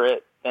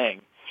favorite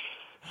thing.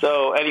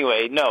 So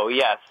anyway,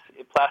 yes,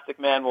 Plastic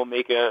Man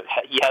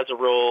he has a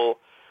role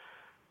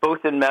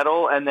both in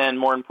Metal and then,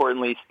 more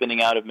importantly,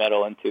 spinning out of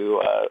Metal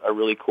into a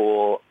really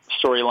cool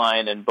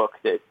storyline and book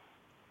that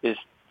is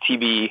to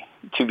be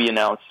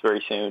announced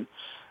very soon.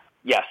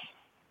 Yes.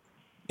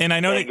 And I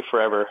know egg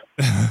forever.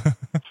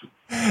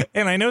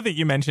 And I know that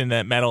you mentioned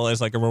that Metal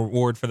is like a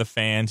reward for the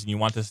fans, and you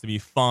want this to be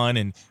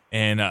fun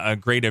and a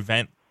great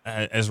event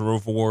as a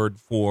reward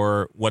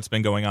for what's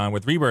been going on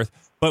with Rebirth.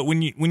 But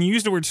when you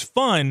use the words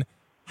fun,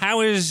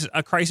 how is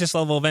a crisis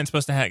level event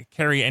supposed to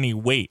carry any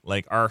weight?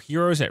 Like, are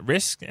heroes at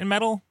risk in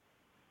Metal?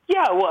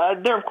 Yeah, well,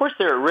 of course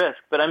they're at risk.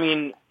 But I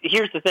mean,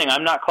 here's the thing: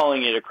 I'm not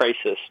calling it a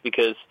crisis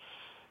because,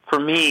 for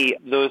me,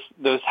 those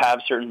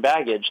have certain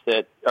baggage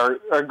that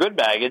are good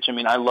baggage. I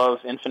mean, I love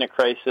Infinite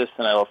Crisis,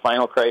 and I love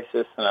Final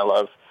Crisis, and I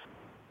love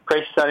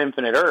Crisis on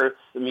Infinite Earths,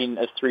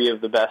 as three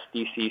of the best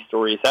DC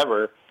stories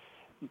ever.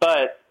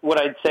 But what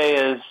I'd say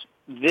is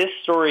this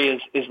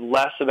story is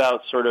less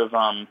about sort of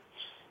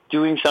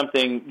doing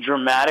something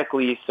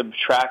dramatically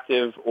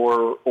subtractive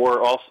or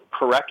also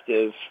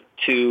corrective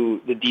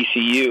to the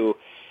DCU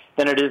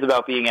than it is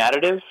about being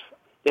additive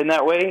in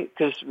that way,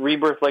 because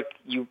Rebirth, like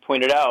you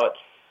pointed out,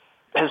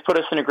 has put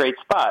us in a great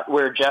spot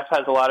where Jeff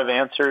has a lot of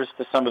answers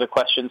to some of the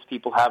questions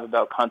people have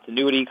about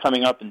continuity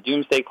coming up in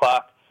Doomsday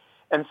Clock.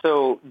 And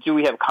so do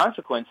we have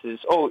consequences?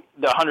 Oh,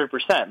 the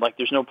 100%. Like,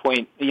 there's no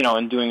point,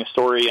 in doing a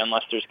story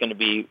unless there's going to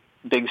be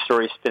big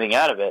stories spinning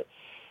out of it.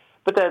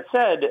 But that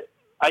said,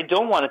 I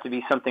don't want it to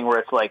be something where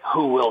it's like,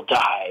 who will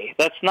die?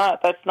 That's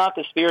not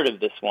the spirit of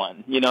this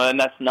one, and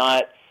that's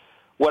not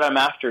what I'm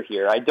after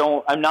here. I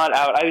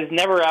was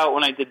never out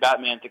when I did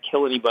Batman to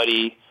kill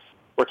anybody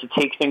or to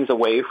take things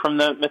away from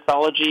the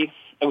mythology.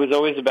 It was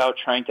always about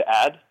trying to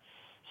add.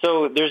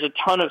 So there's a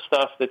ton of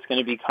stuff that's going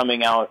to be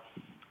coming out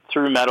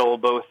through Metal,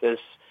 both as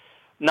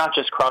not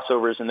just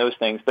crossovers and those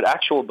things, but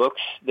actual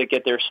books that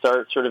get their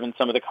start sort of in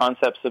some of the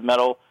concepts of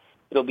Metal.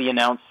 It'll be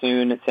announced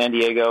soon at San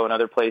Diego and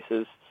other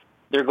places.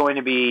 There are going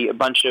to be a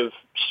bunch of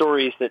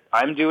stories that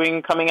I'm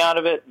doing coming out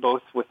of it,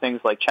 both with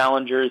things like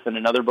Challengers and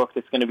another book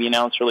that's going to be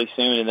announced really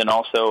soon, and then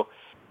also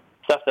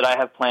stuff that I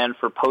have planned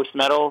for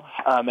post-Metal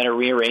and a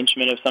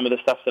rearrangement of some of the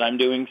stuff that I'm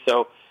doing.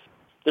 So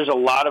there's a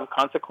lot of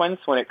consequence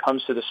when it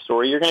comes to the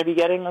story you're going to be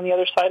getting on the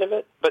other side of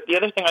it. But the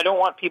other thing, I don't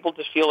want people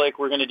to feel like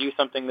we're going to do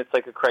something that's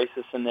like a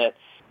crisis, and that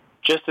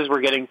just as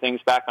we're getting things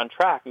back on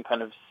track and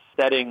kind of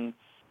setting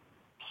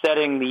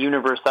the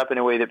universe up in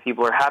a way that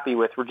people are happy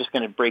with, we're just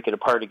going to break it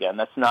apart again.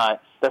 That's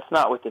not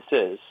what this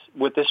is.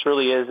 What this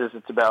really is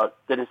it's about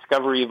the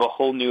discovery of a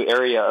whole new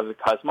area of the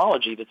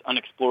cosmology that's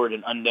unexplored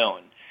and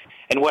unknown.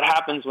 And what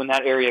happens when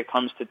that area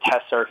comes to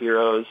test our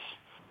heroes?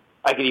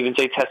 I could even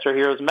say test our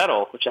heroes'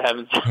 metal, which I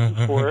haven't said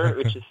before,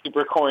 which is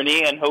super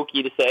corny and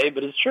hokey to say,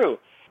 but it's true.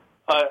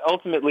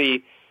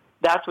 Ultimately,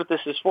 that's what this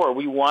is for.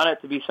 We want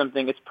it to be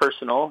something that's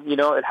personal.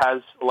 It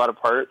has a lot of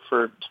part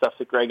for stuff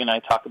that Greg and I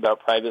talk about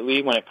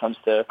privately when it comes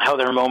to how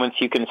there are moments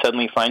you can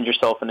suddenly find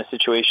yourself in a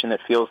situation that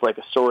feels like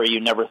a story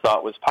you never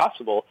thought was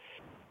possible.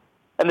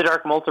 And the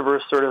Dark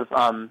Multiverse sort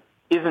of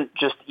isn't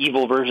just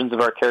evil versions of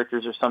our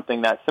characters or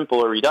something that's simple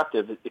or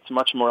reductive. It's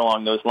much more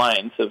along those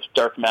lines of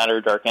dark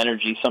matter, dark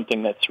energy,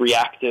 something that's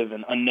reactive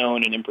and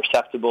unknown and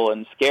imperceptible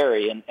and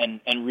scary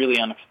and really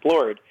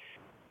unexplored.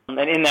 And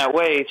in that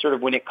way, sort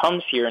of when it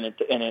comes here and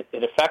it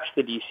affects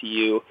the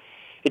DCU,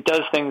 it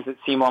does things that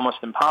seem almost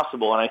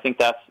impossible. And I think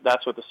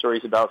that's what the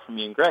story's about for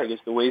me and Greg, is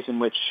the ways in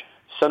which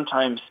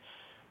sometimes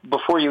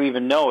before you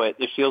even know it,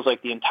 it feels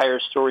like the entire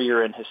story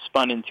you're in has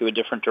spun into a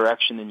different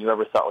direction than you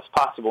ever thought was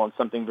possible, and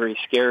something very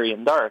scary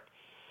and dark,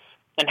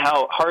 and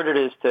how hard it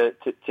is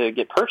to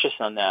get purchase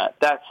on that.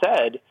 That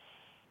said,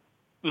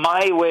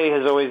 my way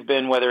has always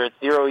been, whether it's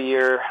 0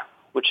 Year,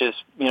 which is,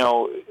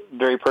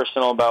 very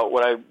personal about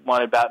what I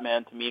wanted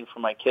Batman to mean for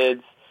my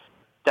kids,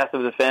 Death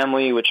of the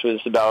Family, which was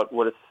about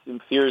what it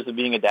fears of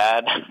being a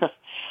dad,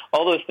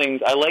 all those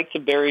things. I like to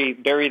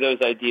bury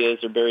those ideas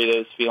or bury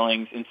those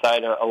feelings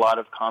inside a lot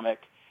of comic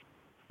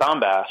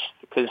bombast,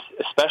 because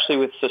especially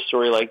with a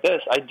story like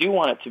this, I do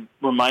want it to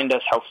remind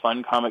us how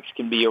fun comics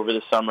can be over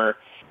the summer,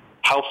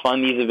 how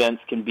fun these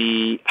events can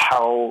be,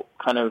 how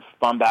kind of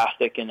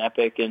bombastic and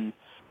epic and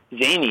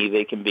zany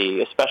they can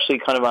be, especially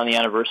kind of on the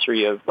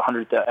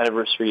 100th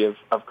anniversary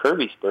of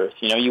Kirby's birth.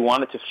 You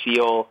want it to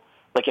feel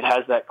like it has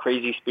that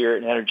crazy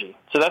spirit and energy.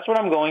 So that's what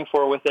I'm going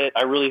for with it.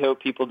 I really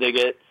hope people dig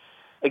it.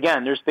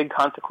 Again, there's big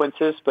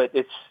consequences, but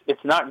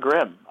it's not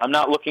grim. I'm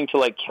not looking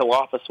to kill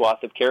off a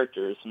swath of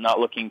characters. I'm not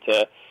looking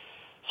to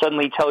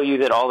suddenly tell you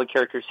that all the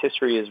characters'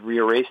 history is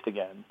re-erased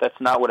again. That's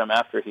not what I'm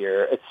after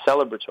here. It's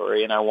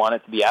celebratory, and I want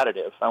it to be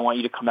additive. I want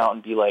you to come out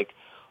and be like,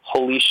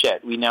 holy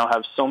shit, we now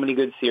have so many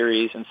good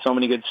series and so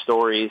many good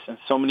stories and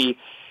so many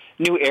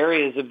new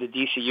areas of the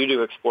DCU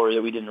to explore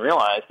that we didn't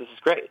realize. This is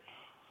great.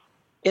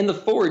 In the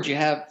Forge, you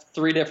have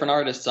 3 different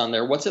artists on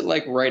there. What's it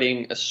like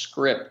writing a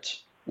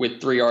script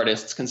with 3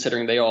 artists,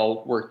 considering they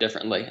all work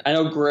differently? I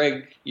know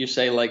Greg, you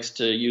say, likes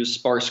to use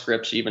sparse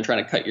scripts, even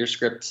trying to cut your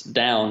scripts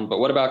down. But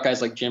what about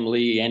guys like Jim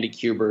Lee, Andy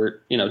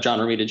Kubert, John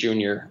Romita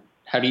Jr.?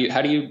 How do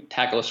you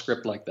tackle a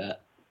script like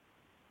that?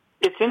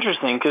 It's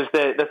interesting because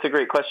that's a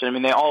great question. I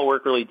mean, they all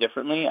work really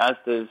differently, as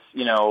does,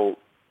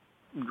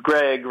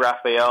 Greg,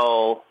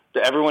 Raphael.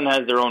 Everyone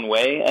has their own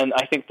way, and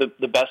I think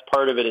the best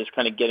part of it is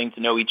kind of getting to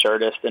know each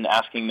artist and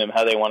asking them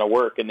how they want to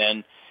work, and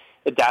then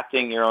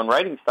adapting your own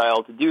writing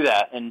style to do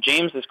that. And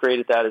James is great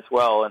at that as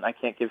well, and I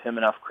can't give him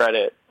enough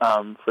credit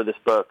for this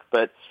book.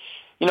 But,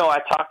 I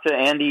talked to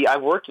Andy.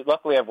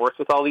 Luckily I've worked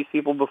with all these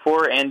people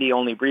before. Andy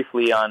only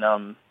briefly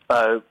on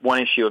one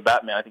issue of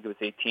Batman. I think it was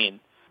 18.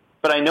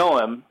 But I know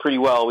him pretty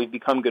well. We've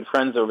become good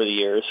friends over the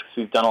years because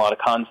we've done a lot of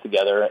cons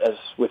together, as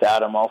with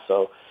Adam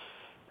also.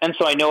 And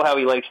so I know how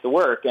he likes to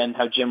work and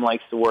how Jim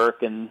likes to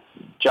work. And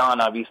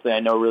John, obviously, I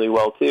know really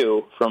well,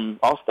 too, from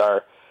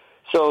All-Star.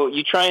 So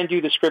you try and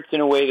do the script in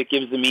a way that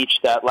gives them each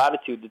that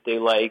latitude that they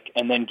like,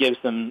 and then gives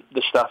them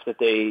the stuff that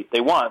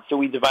they want. So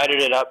we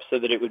divided it up so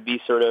that it would be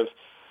sort of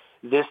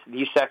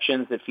these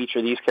sections that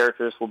feature these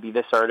characters will be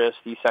this artist,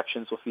 these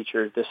sections will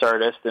feature this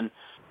artist, and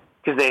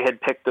because they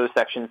had picked those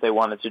sections they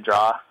wanted to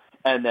draw.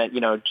 And then,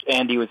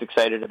 Andy was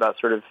excited about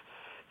sort of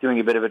doing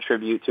a bit of a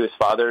tribute to his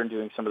father and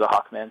doing some of the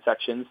Hawkman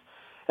sections.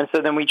 And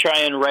so then we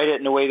try and write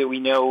it in a way that we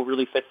know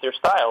really fits their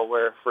style,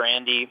 where for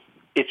Andy,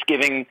 it's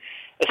giving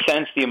a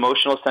sense, the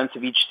emotional sense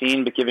of each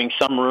scene, but giving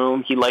some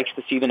room. He likes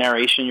to see the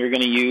narration you're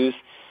going to use.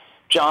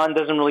 John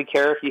doesn't really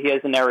care if he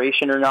has the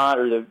narration or not,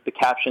 or the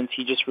captions.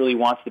 He just really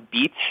wants the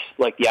beats,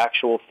 like the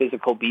actual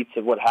physical beats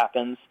of what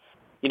happens.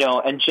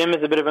 And Jim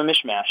is a bit of a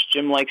mishmash.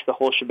 Jim likes the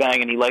whole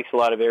shebang, and he likes a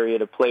lot of area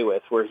to play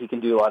with where he can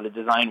do a lot of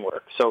design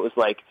work. So it was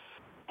like,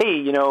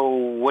 hey,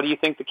 what do you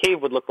think the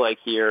cave would look like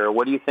here?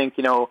 What do you think,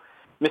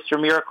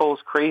 Mr. Miracle's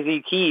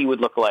crazy key would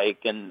look like?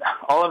 And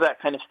all of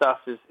that kind of stuff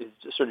is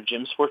just sort of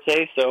Jim's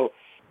forte. So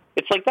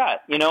it's like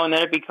that, and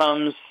then it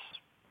becomes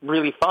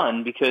really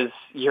fun because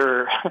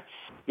you're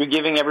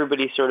giving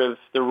everybody sort of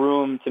the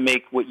room to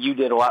make what you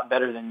did a lot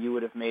better than you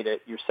would have made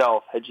it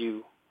yourself had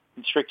you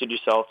restricted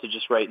yourself to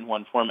just write in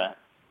one format.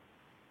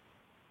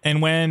 And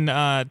when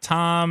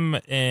Tom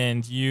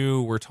and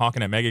you were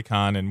talking at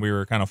MegaCon and we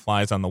were kind of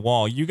flies on the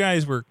wall, you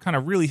guys were kind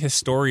of really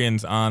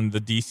historians on the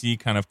DC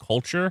kind of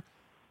culture.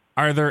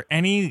 Are there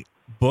any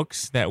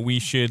books that we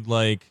should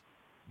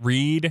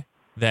read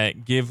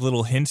that give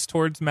little hints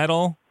towards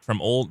metal from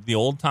the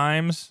old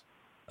times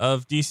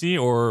of DC?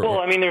 Or well,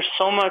 I mean, there's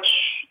so much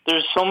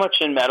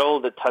in metal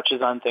that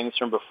touches on things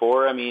from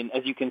before. I mean,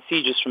 as you can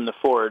see just from the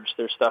Forge,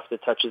 there's stuff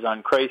that touches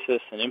on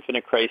Crisis and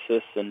Infinite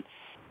Crisis, and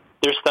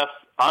there's stuff,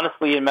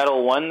 honestly, in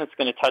Metal 1 that's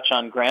going to touch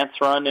on Grant's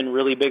run in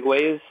really big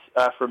ways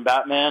from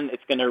Batman.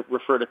 It's going to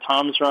refer to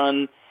Tom's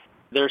run.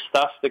 There's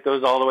stuff that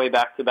goes all the way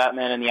back to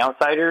Batman and the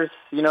Outsiders,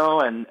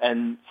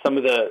 and some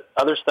of the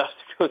other stuff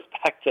that goes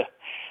back to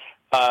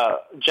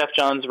Jeff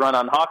Johns' run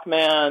on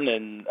Hawkman.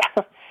 And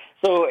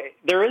so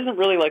there isn't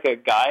really a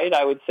guide,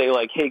 I would say,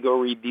 hey, go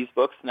read these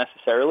books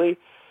necessarily.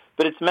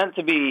 But it is meant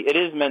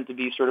to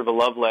be sort of a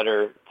love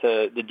letter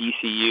to the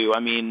DCU. I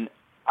mean,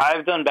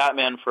 I've done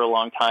Batman for a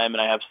long time,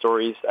 and I have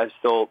stories. I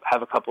still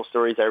have a couple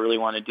stories I really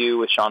want to do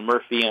with Sean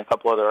Murphy and a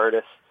couple other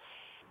artists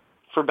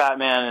for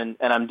Batman,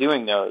 and I'm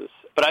doing those.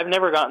 But I've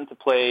never gotten to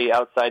play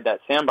outside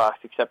that sandbox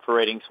except for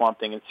writing Swamp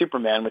Thing and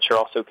Superman, which are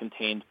also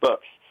contained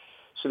books.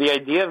 So the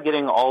idea of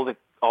getting all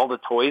all the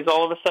toys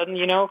all of a sudden,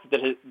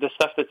 the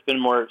stuff that's been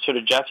more sort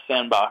of Jeff's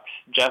sandbox.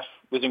 Jeff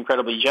was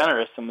incredibly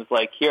generous and was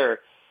like, here,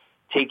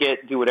 take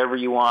it, do whatever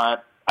you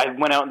want. I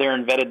went out there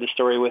and vetted the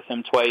story with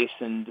him twice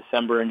in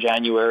December and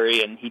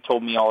January, and he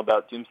told me all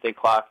about Doomsday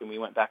Clock, and we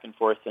went back and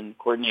forth and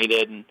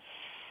coordinated. And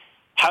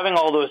having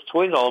all those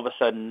toys all of a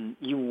sudden,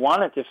 you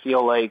want it to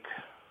feel like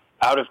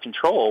out of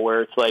control,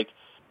 where it's like,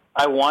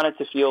 I want it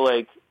to feel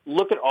like,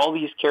 look at all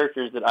these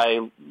characters that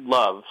I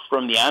love,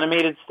 from the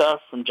animated stuff,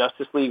 from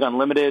Justice League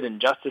Unlimited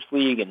and Justice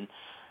League, and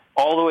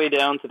all the way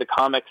down to the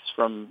comics,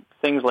 from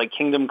things like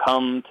Kingdom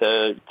Come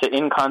to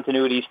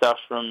in-continuity stuff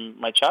from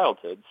my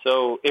childhood.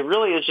 So it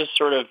really is just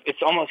sort of, it's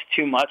almost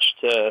too much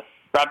to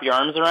wrap your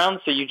arms around,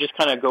 so you just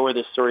kind of go where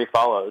the story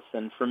follows.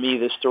 And for me,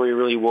 this story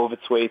really wove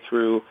its way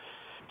through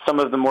some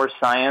of the more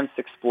science,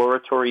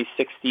 exploratory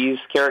 60s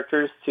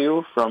characters,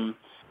 too, from,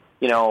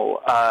 I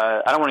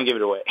don't want to give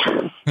it away.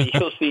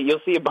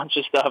 You'll see a bunch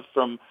of stuff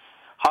from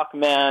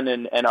Hawkman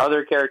and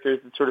other characters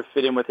that sort of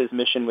fit in with his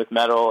mission with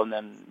Metal, and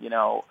then,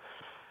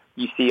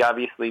 you see,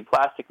 obviously,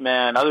 Plastic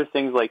Man, other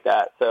things like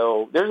that.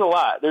 So there's a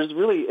lot.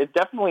 It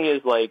definitely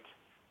is like,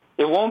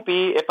 it won't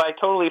be, if I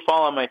totally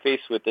fall on my face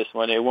with this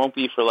one, it won't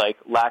be for like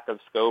lack of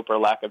scope or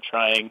lack of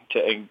trying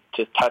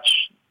to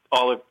touch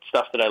all the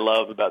stuff that I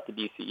love about the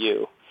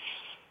DCU.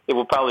 It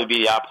will probably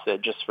be the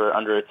opposite, just for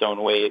under its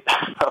own weight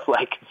of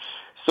like,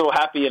 so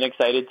happy and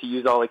excited to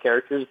use all the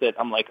characters that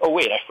I'm like, oh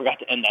wait, I forgot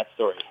to end that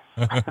story.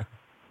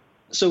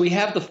 So we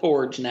have the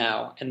Forge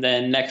now, and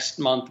then next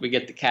month we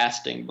get the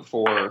casting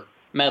before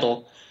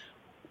Metal.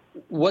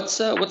 What's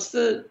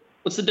the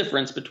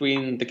difference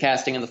between the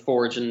casting and the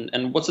Forge,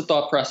 and what's the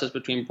thought process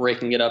between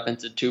breaking it up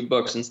into 2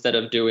 books instead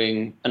of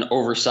doing an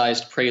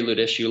oversized prelude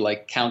issue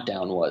like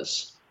Countdown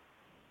was?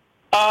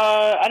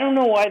 I don't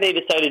know why they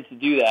decided to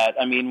do that.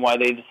 I mean, why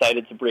they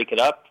decided to break it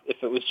up, if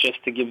it was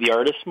just to give the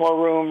artists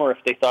more room, or if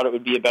they thought it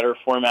would be a better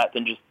format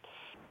than just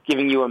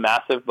giving you a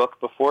massive book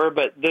before.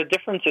 But the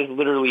difference is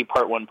literally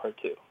part 1, part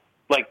 2.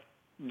 Like,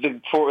 the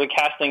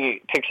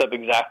casting picks up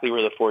exactly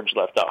where the Forge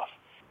left off.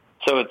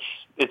 So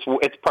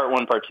it's part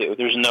 1, part 2.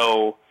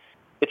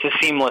 It's a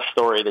seamless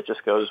story that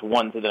just goes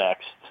one to the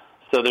next.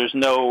 So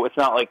it's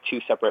not like 2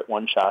 separate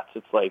one-shots.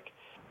 It's like,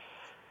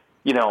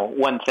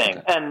 one thing.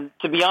 Okay. And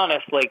to be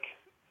honest, like,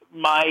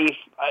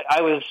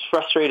 I was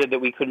frustrated that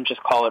we couldn't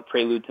just call it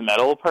Prelude to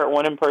Metal part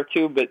 1 and part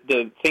 2, but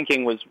the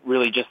thinking was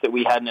really just that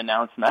we hadn't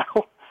announced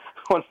Metal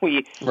when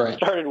we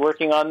started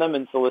working on them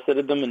and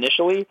solicited them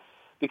initially,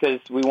 because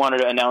we wanted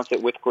to announce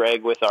it with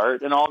Greg, with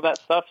art and all of that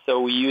stuff.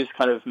 So we used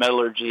kind of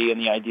metallurgy and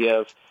the idea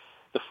of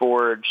the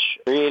Forge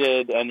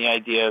created, and the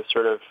idea of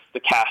sort of the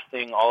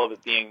casting, all of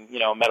it being,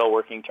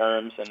 metalworking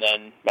terms, and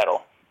then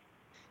Metal.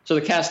 So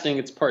the casting,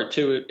 it's part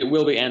 2. It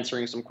will be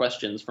answering some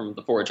questions from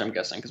the Forge, I'm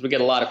guessing, because we get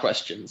a lot of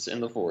questions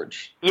in the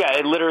Forge. Yeah,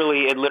 it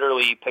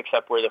literally picks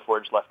up where the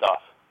Forge left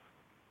off.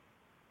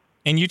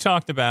 And you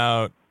talked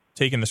about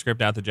taking the script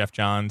out to Jeff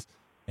Johns,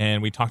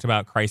 and we talked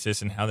about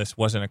Crisis and how this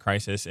wasn't a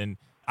crisis. And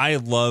I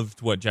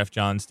loved what Jeff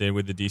Johns did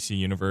with the DC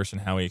universe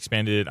and how he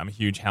expanded it. I'm a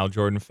huge Hal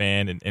Jordan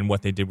fan, and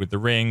what they did with the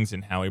rings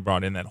and how he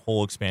brought in that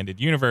whole expanded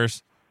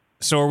universe.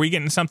 So are we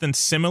getting something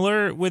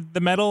similar with the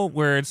Metal,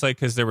 where it's like,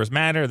 because there was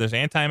matter, there's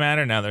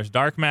antimatter, now there's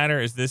dark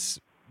matter?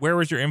 Where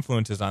was your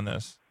influences on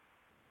this?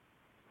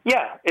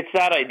 Yeah, it's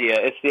that idea.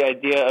 It's the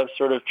idea of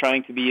sort of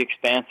trying to be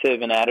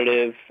expansive and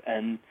additive,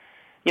 and,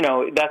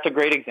 that's a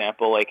great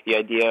example, like the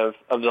idea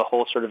of the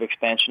whole sort of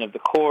expansion of the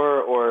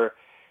core, or,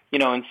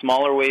 in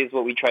smaller ways,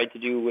 what we tried to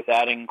do with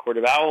adding Court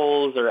of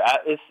Owls,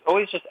 it's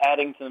always just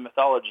adding to the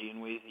mythology in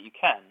ways that you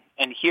can.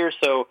 And here,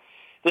 so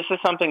this is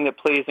something that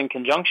plays in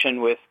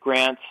conjunction with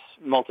Grant's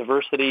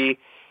Multiversity.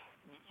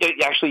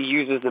 It actually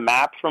uses the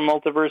map from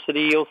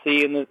Multiversity, you'll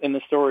see in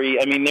the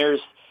story. I mean,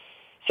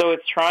 so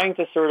it's trying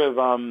to sort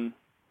of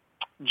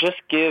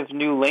just give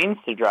new lanes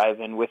to drive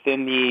in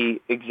within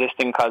the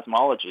existing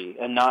cosmology,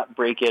 and not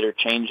break it or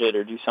change it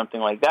or do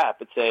something like that,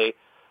 but say,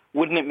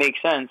 wouldn't it make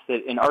sense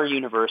that in our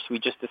universe we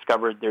just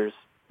discovered there's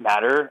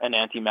matter and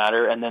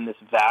antimatter, and then this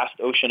vast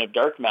ocean of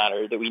dark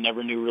matter that we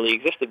never knew really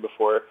existed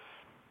before?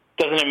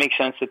 Doesn't it make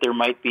sense that there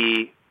might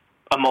be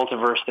a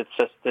multiverse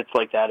that's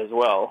like that as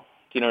well?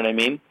 Do you know what I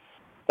mean?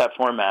 That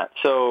format.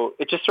 So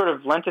it just sort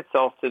of lent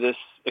itself to this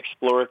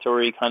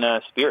exploratory kind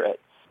of spirit.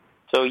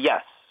 So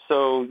yes.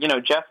 So,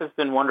 Jeff has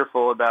been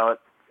wonderful about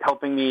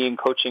helping me and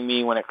coaching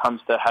me when it comes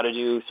to how to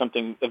do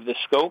something of this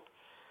scope.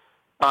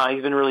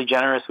 He's been really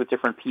generous with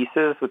different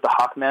pieces, with the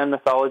Hawkman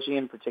mythology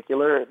in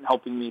particular, and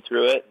helping me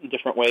through it in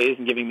different ways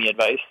and giving me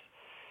advice.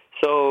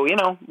 So,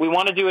 we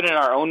want to do it in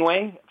our own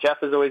way. Jeff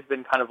has always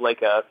been kind of like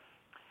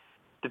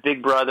the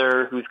big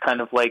brother who's kind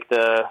of like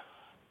the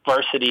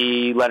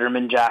varsity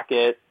Letterman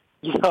jacket,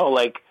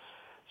 like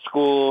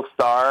school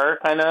star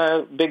kind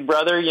of big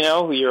brother,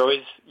 who you're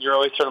always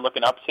sort of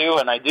looking up to,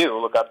 and I do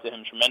look up to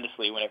him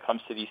tremendously when it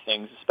comes to these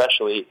things,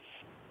 especially.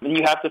 And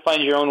you have to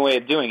find your own way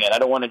of doing it. I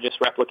don't want to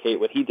just replicate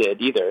what he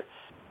did either.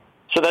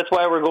 So that's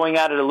why we're going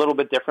at it a little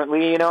bit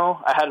differently,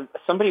 I had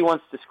somebody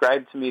once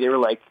described to me, they were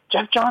like,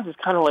 Jeff Johns is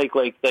kind of like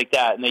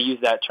that, and they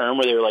used that term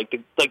where they were like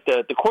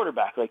the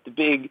quarterback, like the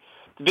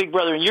big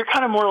brother, and you're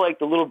kind of more like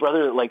the little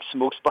brother that like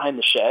smokes behind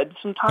the shed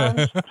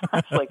sometimes.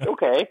 It's like,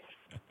 okay,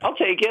 I'll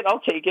take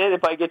it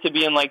if I get to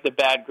be in like the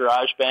bad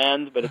garage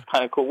band, but it's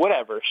kind of cool.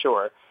 Whatever,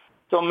 sure.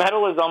 So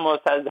Metal is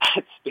almost has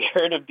that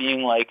spirit of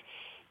being like,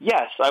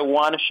 yes, I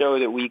want to show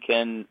that we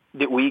can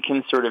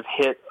sort of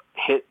hit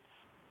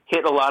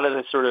a lot of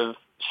the sort of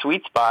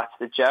sweet spots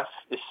that Jeff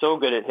is so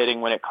good at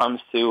hitting when it comes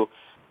to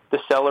the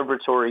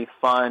celebratory,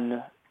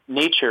 fun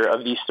nature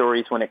of these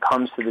stories when it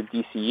comes to the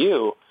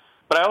DCU.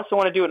 But I also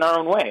want to do it in our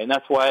own way, and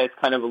that's why it's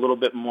kind of a little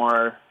bit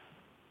more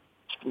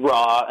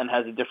raw and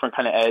has a different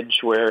kind of edge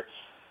where,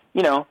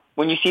 you know,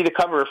 when you see the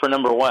cover for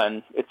number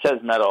 1, it says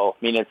Metal.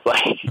 I mean, it's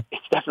like,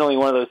 it's definitely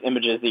one of those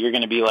images that you're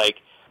going to be like,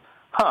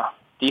 huh,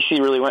 DC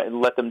really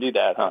let them do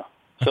that, huh?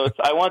 So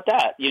I want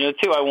that, you know,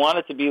 too. I want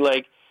it to be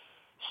like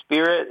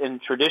spirit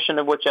and tradition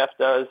of what Jeff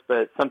does,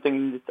 but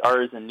something that's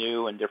ours and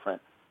new and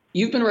different.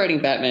 You've been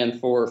writing Batman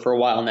for a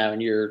while now,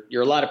 and you're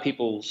a lot of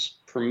people's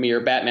premier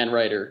Batman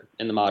writer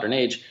in the modern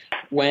age.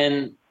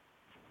 When,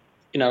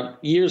 you know,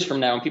 years from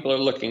now, when people are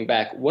looking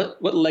back,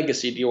 what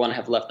legacy do you want to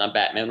have left on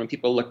Batman? When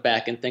people look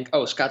back and think,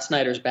 oh, Scott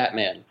Snyder's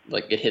Batman,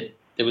 like it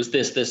was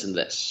this, and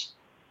this.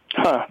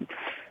 Huh.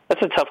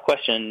 That's a tough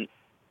question.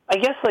 I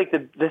guess like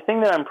the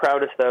thing that I'm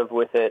proudest of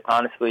with it,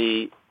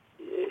 honestly,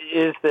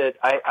 is that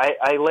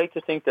I like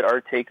to think that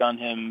our take on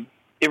him,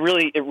 it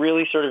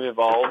really sort of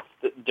evolved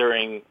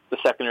during the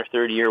second or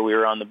third year we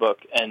were on the book.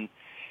 And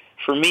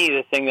for me,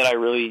 the thing that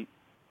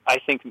I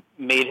think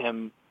made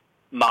him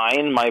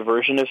mine, my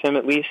version of him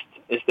at least,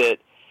 is that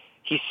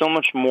he's so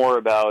much more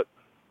about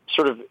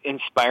sort of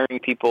inspiring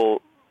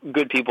people,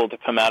 good people, to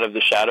come out of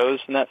the shadows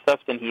and that stuff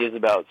than he is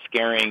about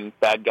scaring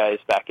bad guys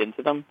back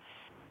into them.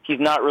 He's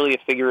not really a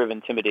figure of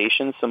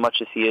intimidation so much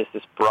as he is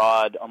this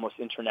broad, almost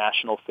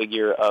international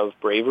figure of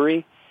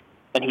bravery.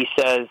 And he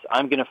says,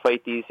 I'm going to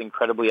fight these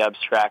incredibly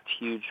abstract,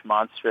 huge,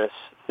 monstrous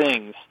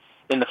things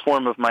in the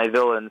form of my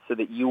villains so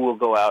that you will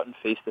go out and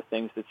face the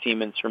things that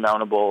seem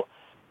insurmountable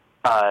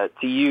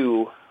to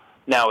you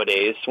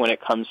nowadays when it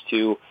comes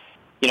to,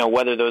 you know,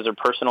 whether those are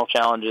personal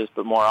challenges,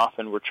 but more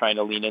often we're trying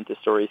to lean into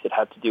stories that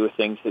have to do with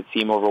things that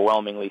seem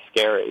overwhelmingly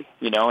scary,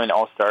 you know, and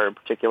All-Star in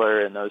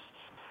particular, and those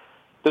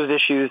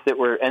issues that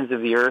were ends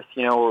of the earth,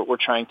 you know, we're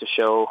trying to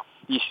show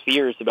these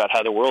fears about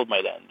how the world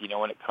might end, you know,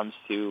 when it comes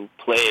to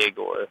plague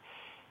or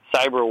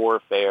cyber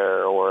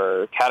warfare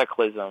or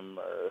cataclysm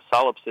or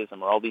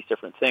solipsism or all these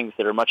different things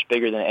that are much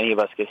bigger than any of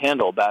us could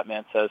handle.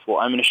 Batman says, well,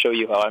 I'm going to show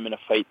you how I'm going to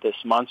fight this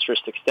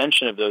monstrous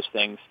extension of those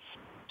things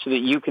so that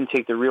you can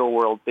take the real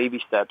world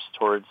baby steps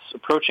towards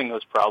approaching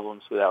those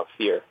problems without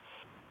fear.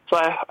 So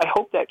I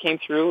hope that came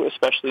through,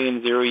 especially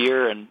in Zero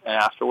Year and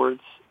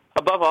afterwards.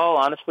 Above all,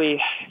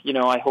 honestly, you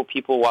know, I hope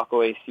people walk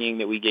away seeing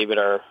that we gave it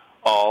our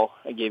all.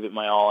 I gave it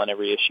my all on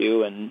every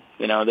issue, and,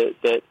 you know,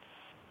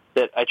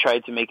 that I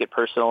tried to make it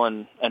personal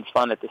and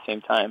fun at the same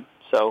time.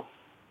 So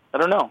I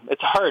don't know.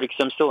 It's hard because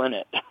I'm still in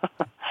it.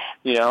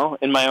 You know,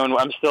 in my own,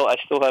 I still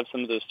have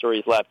some of those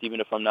stories left,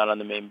 even if I'm not on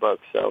the main book.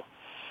 So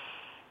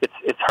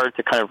it's hard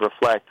to kind of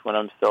reflect when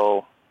I'm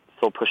still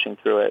pushing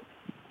through it.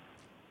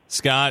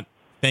 Scott,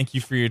 thank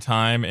you for your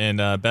time,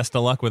 and best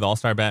of luck with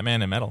All-Star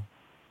Batman and Metal.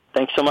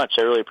 Thanks so much.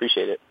 I really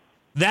appreciate it.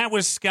 That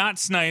was Scott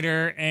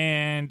Snyder,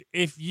 and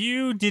if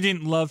you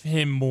didn't love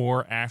him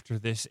more after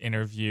this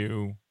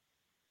interview,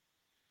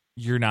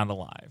 you're not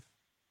alive.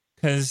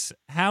 Because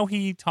how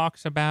he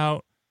talks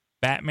about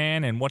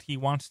Batman and what he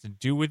wants to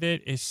do with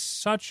it is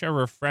such a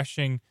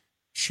refreshing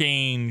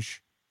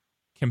change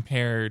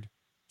compared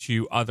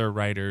to other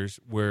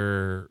writers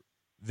where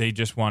they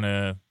just want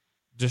to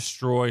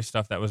destroy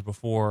stuff that was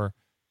before.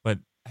 But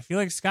I feel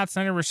like Scott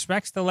Snyder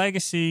respects the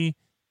legacy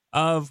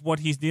of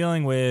what he's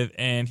dealing with,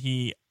 and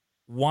he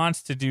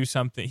wants to do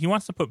something. He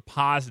wants to put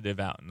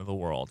positive out into the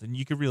world, and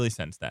you could really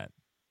sense that.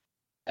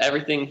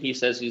 Everything he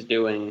says he's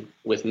doing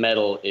with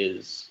Metal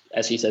is,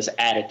 as he says,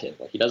 additive.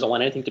 Like, he doesn't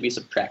want anything to be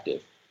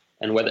subtractive.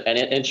 And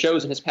it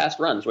shows in his past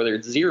runs, whether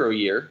it's 0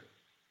 Year,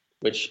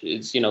 which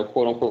is, you know,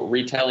 quote unquote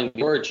retelling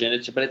the origin,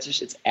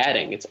 it's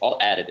adding. It's all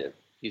additive.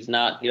 He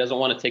doesn't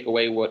want to take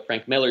away what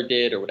Frank Miller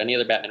did or what any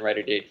other Batman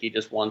writer did. He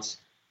just wants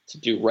to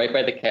do right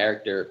by the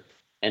character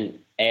and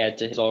add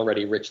to his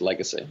already rich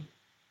legacy.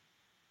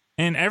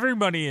 And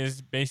everybody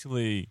has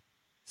basically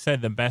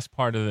said the best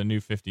part of the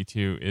New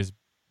 52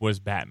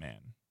 was Batman,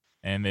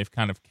 and they've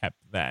kind of kept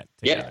that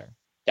together. Yeah,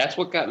 that's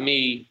what got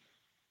me,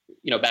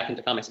 you know, back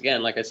into comics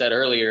again. Like I said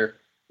earlier,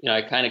 you know,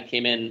 I kind of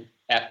came in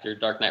after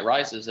Dark Knight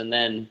Rises, and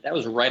then that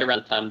was right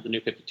around the time the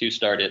New 52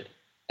 started,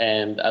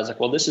 and I was like,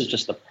 well, this is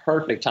just the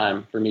perfect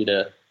time for me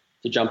to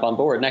jump on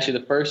board. And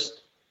actually,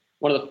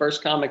 one of the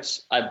first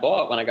comics I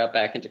bought when I got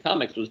back into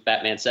comics was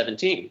Batman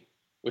 17,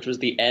 which was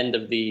the end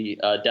of the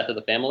Death of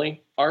the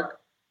Family arc.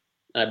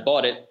 And I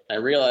bought it. I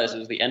realized it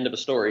was the end of a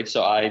story,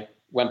 so I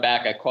went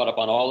back. I caught up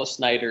on all of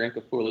Snyder and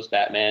Capullo's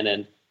Batman,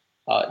 and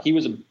he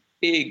was a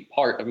big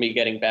part of me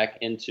getting back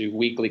into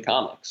weekly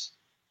comics.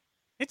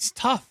 It's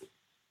tough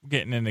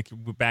getting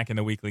back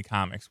into weekly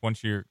comics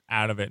once you're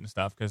out of it and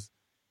stuff, because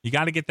you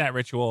got to get that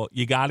ritual.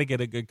 You got to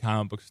get a good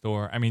comic book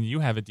store. I mean,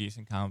 you have a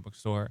decent comic book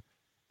store.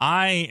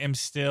 I am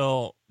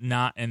still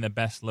not in the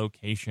best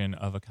location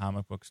of a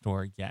comic book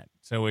store yet.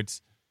 So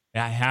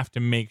I have to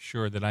make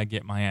sure that I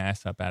get my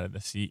ass up out of the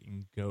seat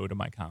and go to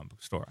my comic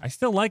book store. I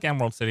still like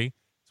Emerald City.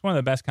 It's one of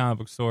the best comic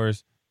book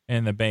stores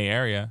in the Bay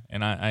Area,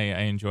 and I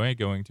enjoy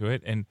going to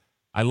it. And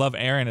I love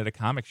Aaron at a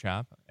comic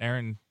shop.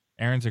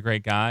 Aaron's a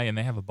great guy, and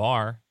they have a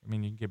bar. I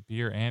mean, you can get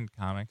beer and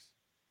comics.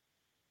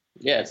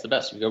 Yeah, it's the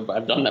best.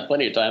 I've done that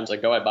plenty of times. I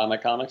buy my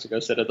comics, I go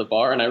sit at the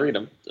bar, and I read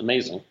them. It's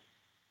amazing.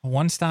 A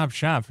one-stop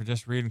shop for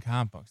just reading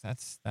comic books.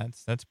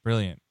 That's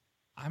brilliant.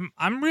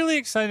 I'm really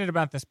excited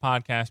about this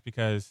podcast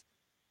because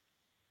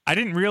I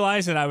didn't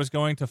realize that I was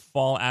going to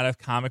fall out of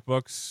comic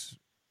books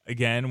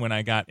again when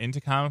I got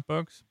into comic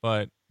books.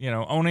 But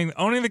owning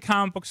the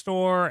comic book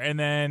store, and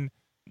then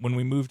when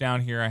we moved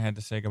down here, I had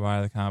to say goodbye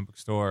to the comic book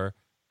store.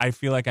 I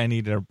feel like I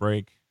needed a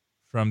break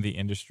from the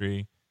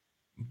industry,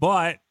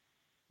 but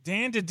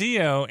Dan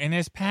DiDio and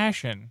his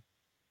passion,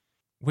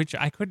 which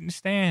I couldn't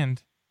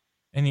stand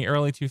in the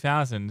early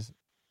 2000s,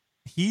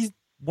 he's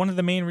one of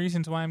the main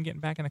reasons why I'm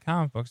getting back into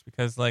comic books,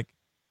 because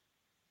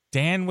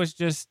Dan was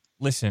just,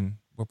 listen,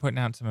 we're putting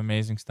out some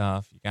amazing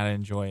stuff. You got to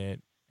enjoy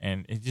it.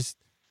 And it just,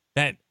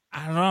 that,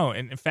 I don't know,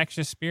 an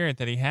infectious spirit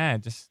that he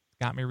had just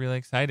got me really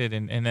excited.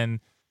 And then,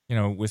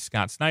 with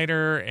Scott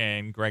Snyder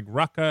and Greg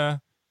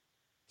Rucka,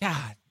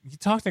 God, you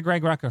talk to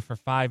Greg Rucka for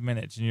 5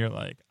 minutes and you're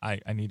like, I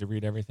need to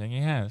read everything he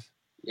has.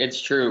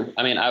 It's true.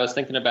 I mean, I was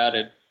thinking about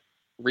it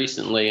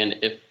recently, and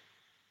if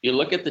you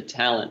look at the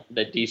talent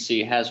that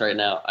DC has right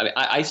now, I mean,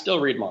 I still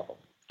read Marvel.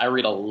 I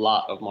read a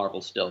lot of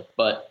Marvel still.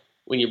 But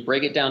when you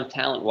break it down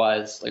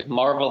talent-wise, like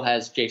Marvel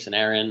has Jason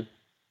Aaron,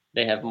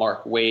 they have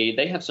Mark Waid,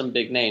 they have some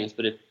big names.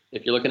 But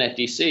if you're looking at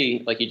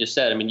DC, like you just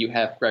said, I mean, you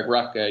have Greg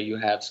Rucka, you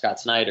have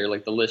Scott Snyder.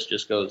 Like the list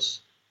just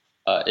goes.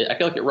 I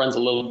feel like it runs a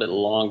little bit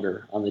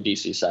longer on the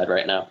DC side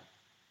right now.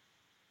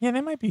 Yeah,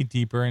 they might be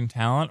deeper in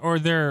talent, or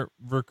they're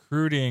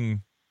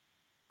recruiting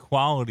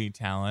quality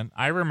talent.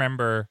 I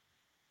remember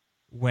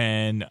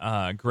when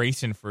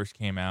Grayson first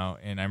came out,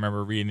 and I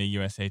remember reading the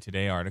USA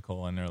Today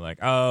article, and they're like,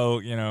 oh,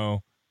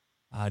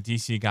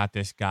 DC got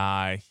this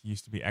guy, he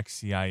used to be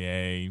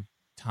ex-CIA,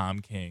 Tom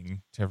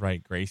King, to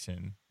write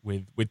Grayson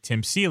with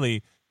Tim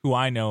Seeley, who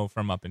I know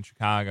from up in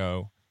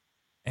Chicago.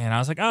 And I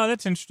was like, oh,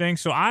 that's interesting.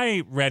 So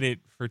I read it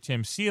for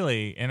Tim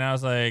Seeley, and I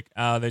was like,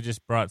 oh, they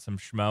just brought some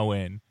schmo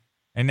in.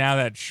 And now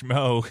that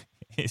schmo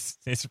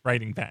is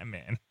writing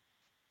Batman.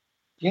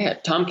 Yeah,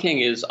 Tom King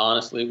is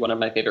honestly one of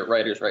my favorite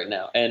writers right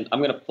now. And I'm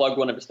going to plug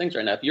one of his things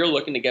right now. If you're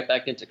looking to get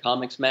back into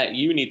comics, Matt,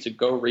 you need to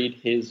go read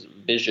his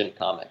Vision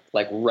comic,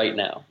 like right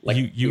now. Like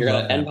you're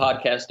going to end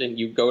podcasting,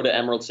 you go to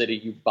Emerald City,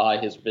 you buy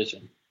his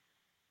Vision.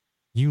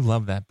 You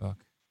love that book.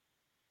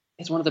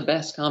 It's one of the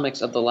best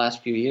comics of the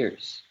last few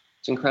years.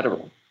 It's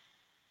incredible.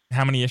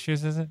 How many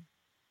issues is it?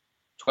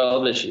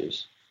 12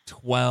 issues.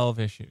 12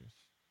 issues.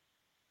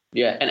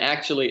 Yeah, and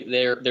actually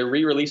they're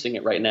re-releasing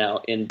it right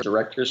now in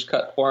director's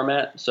cut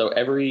format. So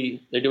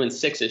they're doing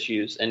 6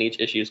 issues, and each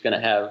issue is going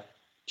to have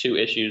 2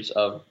 issues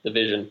of the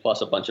Vision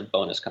plus a bunch of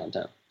bonus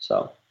content.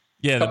 So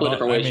yeah, a couple of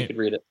different ways you could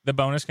read it. The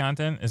bonus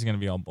content is going to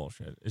be all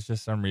bullshit. It's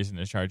just some reason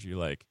to charge you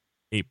like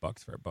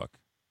 $8 for a book.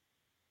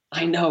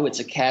 I know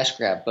it's a cash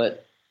grab,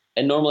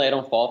 and normally I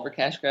don't fall for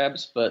cash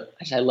grabs, but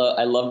I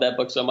love that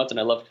book so much, and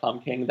I love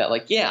Tom King that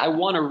I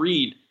want to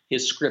read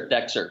his script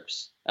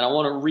excerpts, and I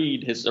want to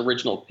read his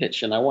original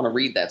pitch, and I want to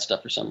read that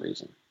stuff for some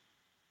reason.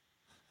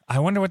 I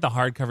wonder what the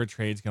hardcover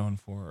trade's going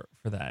for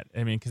that.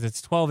 I mean, because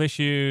it's 12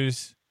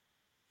 issues,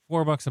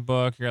 $4 a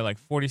book. You're at like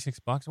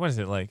 $46. What is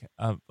it, like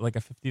a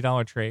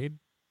 $50 trade?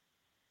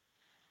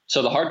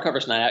 So the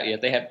hardcover's not out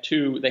yet. They have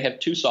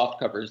two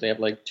soft covers. They have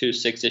like 2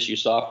 6-issue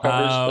soft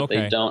covers, but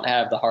they don't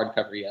have the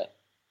hardcover yet.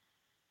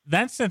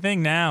 That's the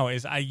thing now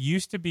is I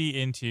used to be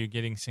into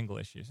getting single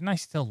issues, and I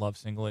still love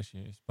single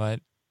issues,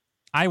 but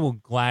I will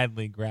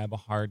gladly grab a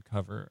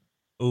hardcover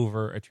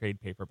over a trade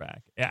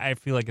paperback. I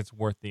feel like it's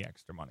worth the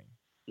extra money.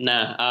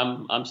 Nah,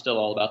 I'm still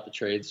all about the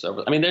trades.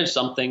 So, I mean, there's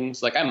some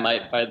things like I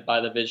might buy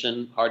the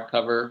Vision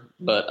hardcover,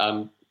 but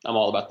I'm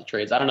all about the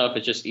trades. I don't know if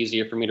it's just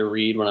easier for me to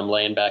read when I'm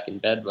laying back in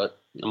bed, but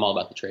I'm all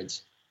about the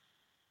trades.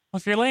 Well,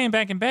 if you're laying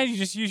back in bed, you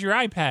just use your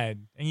iPad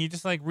and you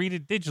just read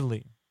it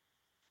digitally.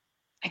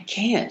 I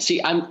can't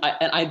see.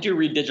 I do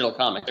read digital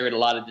comics. I read a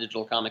lot of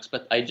digital comics,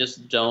 but I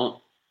just don't.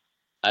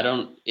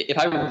 If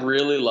I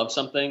really love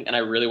something and I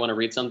really want to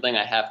read something,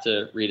 I have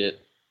to read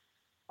it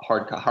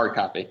hard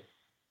copy.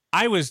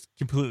 I was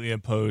completely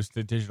opposed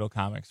to digital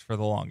comics for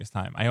the longest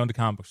time. I owned a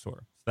comic book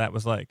store, so that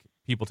was like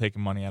people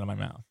taking money out of my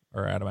mouth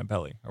or out of my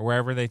belly or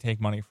wherever they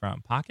take money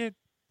from. Pocket.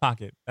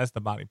 That's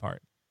the body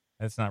part.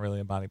 That's not really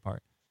a body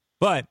part,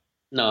 but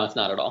no, it's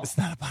not at all. It's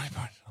not a body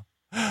part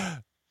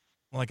at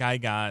all. I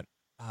got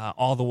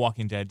all the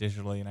Walking Dead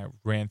digitally, and I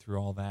ran through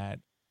all that.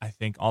 I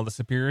think all the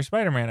Superior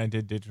Spider-Man I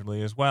did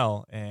digitally as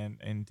well,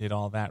 and did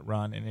all that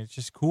run. And it's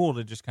just cool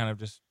to just kind of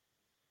just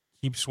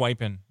keep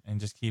swiping and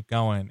just keep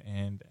going.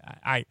 And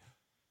I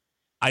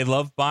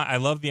love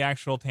the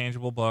actual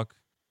tangible book,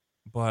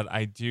 but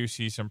I do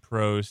see some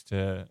pros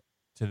to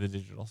the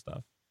digital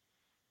stuff.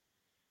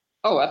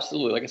 Oh,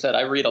 absolutely. Like I said,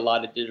 I read a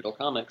lot of digital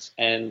comics,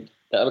 and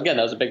again,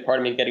 that was a big part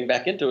of me getting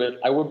back into it.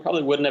 I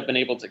probably wouldn't have been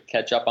able to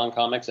catch up on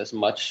comics as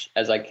much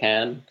as I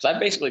can, because I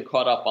basically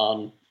caught up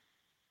on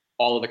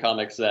all of the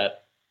comics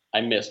that I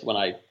missed when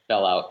I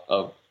fell out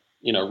of,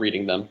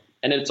 reading them.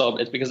 And it's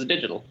because of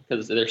digital,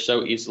 because they're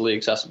so easily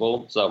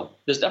accessible. So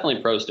there's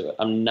definitely pros to it.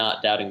 I'm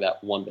not doubting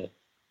that one bit.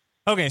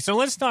 Okay, so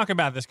let's talk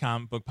about this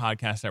comic book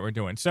podcast that we're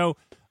doing. So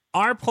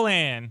our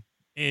plan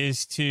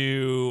is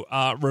to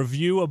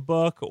review a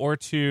book or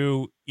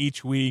two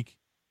each week,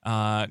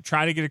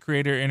 try to get a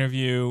creator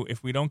interview.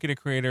 If we don't get a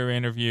creator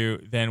interview,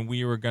 then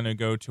we were going to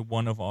go to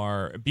one of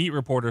our beat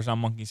reporters on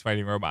Monkeys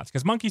Fighting Robots,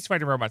 because Monkeys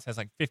Fighting Robots has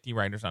like 50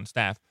 writers on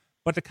staff.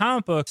 But the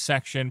comic book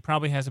section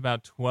probably has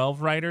about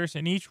 12 writers,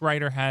 and each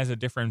writer has a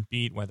different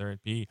beat, whether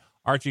it be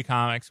Archie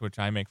Comics, which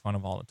I make fun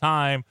of all the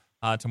time,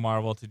 to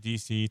Marvel, to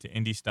DC, to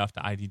indie stuff, to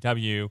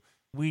IDW.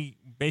 We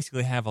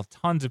basically have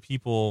tons of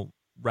people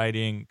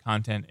writing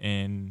content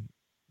in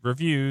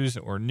reviews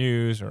or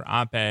news or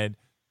op-ed.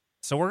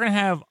 So we're going to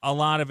have a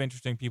lot of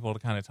interesting people to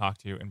kind of talk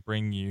to and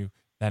bring you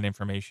that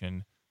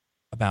information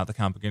about the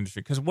comic book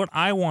industry. Because what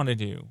I want to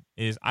do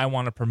is I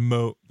want to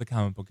promote the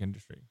comic book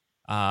industry.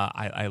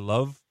 I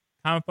love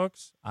comic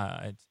books.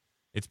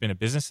 It's been a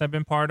business I've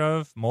been part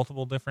of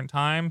multiple different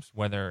times,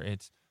 whether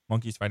it's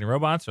Monkeys Fighting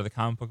Robots or the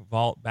Comic Book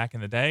Vault back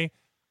in the day.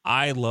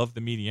 I love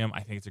the medium.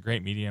 I think it's a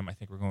great medium. I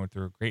think we're going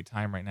through a great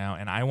time right now,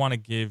 and I want to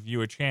give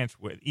you a chance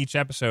with each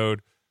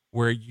episode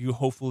where you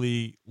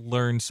hopefully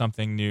learn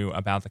something new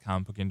about the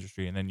comic book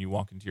industry, and then you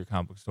walk into your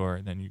comic book store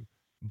and then you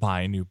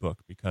buy a new book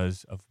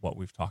because of what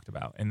we've talked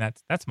about. And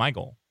that's my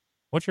goal.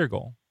 What's your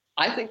goal?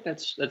 I think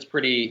that's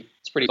pretty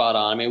spot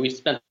on. I mean, we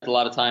spent a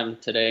lot of time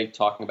today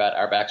talking about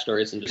our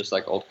backstories and just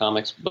like old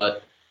comics,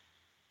 but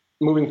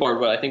moving forward,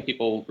 what I think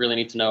people really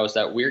need to know is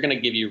that we're going to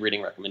give you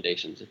reading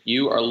recommendations. If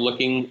you are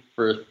looking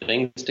for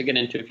things to get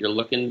into, if you're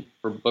looking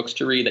for books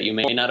to read that you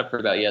may not have heard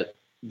about yet,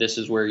 this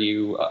is where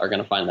you are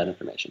going to find that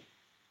information.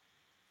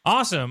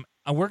 Awesome.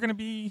 We're going to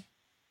be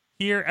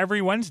here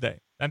every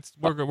Wednesday.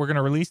 We're going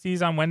to release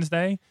these on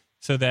Wednesday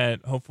so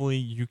that hopefully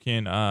you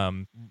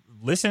can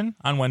listen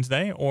on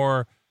Wednesday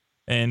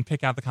and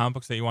pick out the comic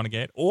books that you want to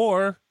get,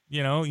 or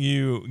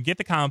you get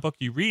the comic book,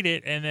 you read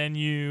it, and then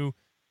you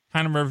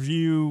kind of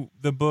review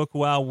the book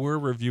while we're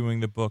reviewing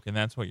the book, and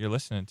that's what you're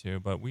listening to.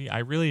 But I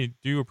really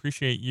do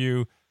appreciate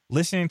you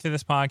listening to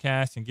this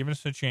podcast and giving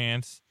us a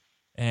chance.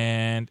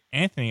 And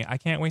Anthony, I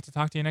can't wait to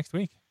talk to you next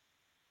week.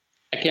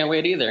 I can't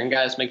wait either. And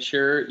guys, make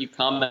sure you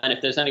comment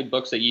if there's any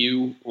books that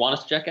you want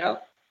us to check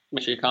out.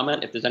 Make sure you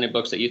comment. If there's any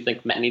books that you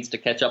think Matt needs to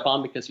catch up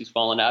on because he's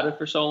fallen out of it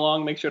for so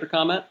long, make sure to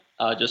comment.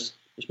 Just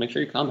make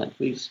sure you comment,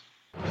 please.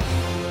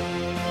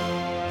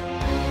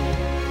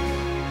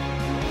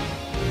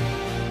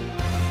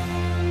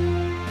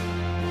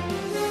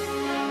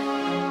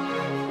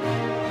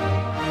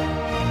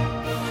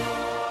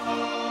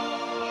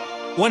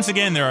 Once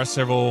again, there are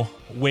several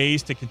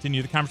ways to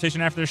continue the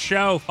conversation after the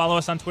show. Follow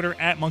us on Twitter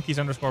at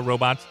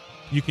monkeys_robots.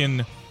 You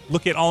can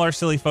look at all our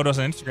silly photos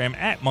on Instagram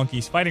at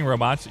Monkeys Fighting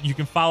Robots. You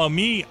can follow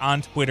me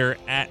on Twitter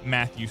at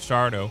Matthew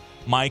Sardo.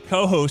 My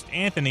co-host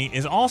Anthony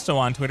is also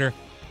on Twitter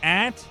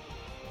at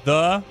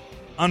 _great_ace.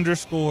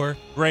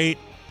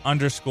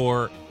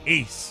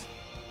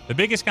 The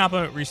biggest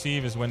compliment we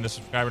receive is when the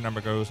subscriber number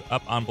goes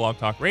up on Blog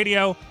Talk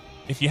Radio.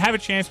 If you have a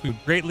chance, we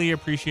would greatly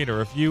appreciate a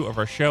review of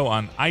our show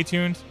on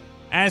iTunes.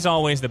 As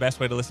always, the best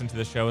way to listen to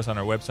the show is on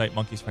our website,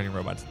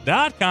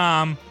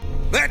 monkeysfightingrobots.com.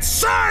 That's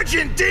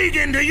Sergeant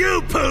Deegan to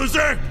you,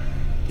 Poozer!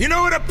 You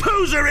know what a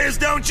Poozer is,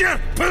 don't you,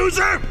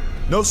 Poozer?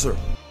 No, sir.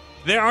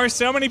 There are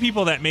so many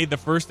people that made the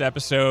first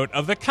episode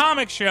of the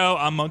comic show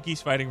on Monkeys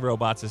Fighting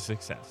Robots a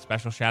success.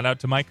 Special shout out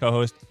to my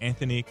co-host,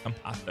 Anthony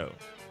Campasto.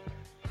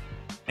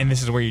 And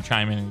this is where you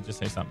chime in and just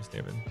say something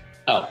stupid.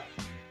 Oh.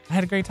 I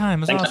had a great time.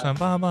 It was awesome.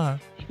 Blah, blah.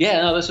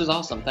 Yeah, no, this was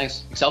awesome.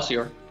 Thanks.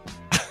 Excelsior.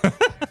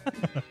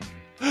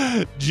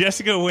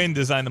 Jessica Wynn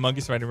designed the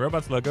Monkeys Fighting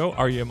Robots logo.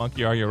 Are you a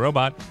monkey? Are you a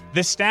robot?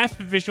 The staff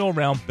at Visual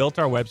Realm built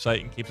our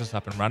website and keeps us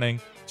up and running.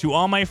 To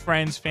all my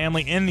friends,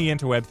 family, and the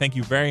interweb, thank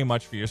you very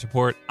much for your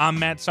support. I'm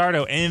Matt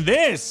Sardo, and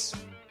this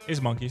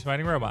is Monkeys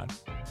Fighting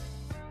Robots.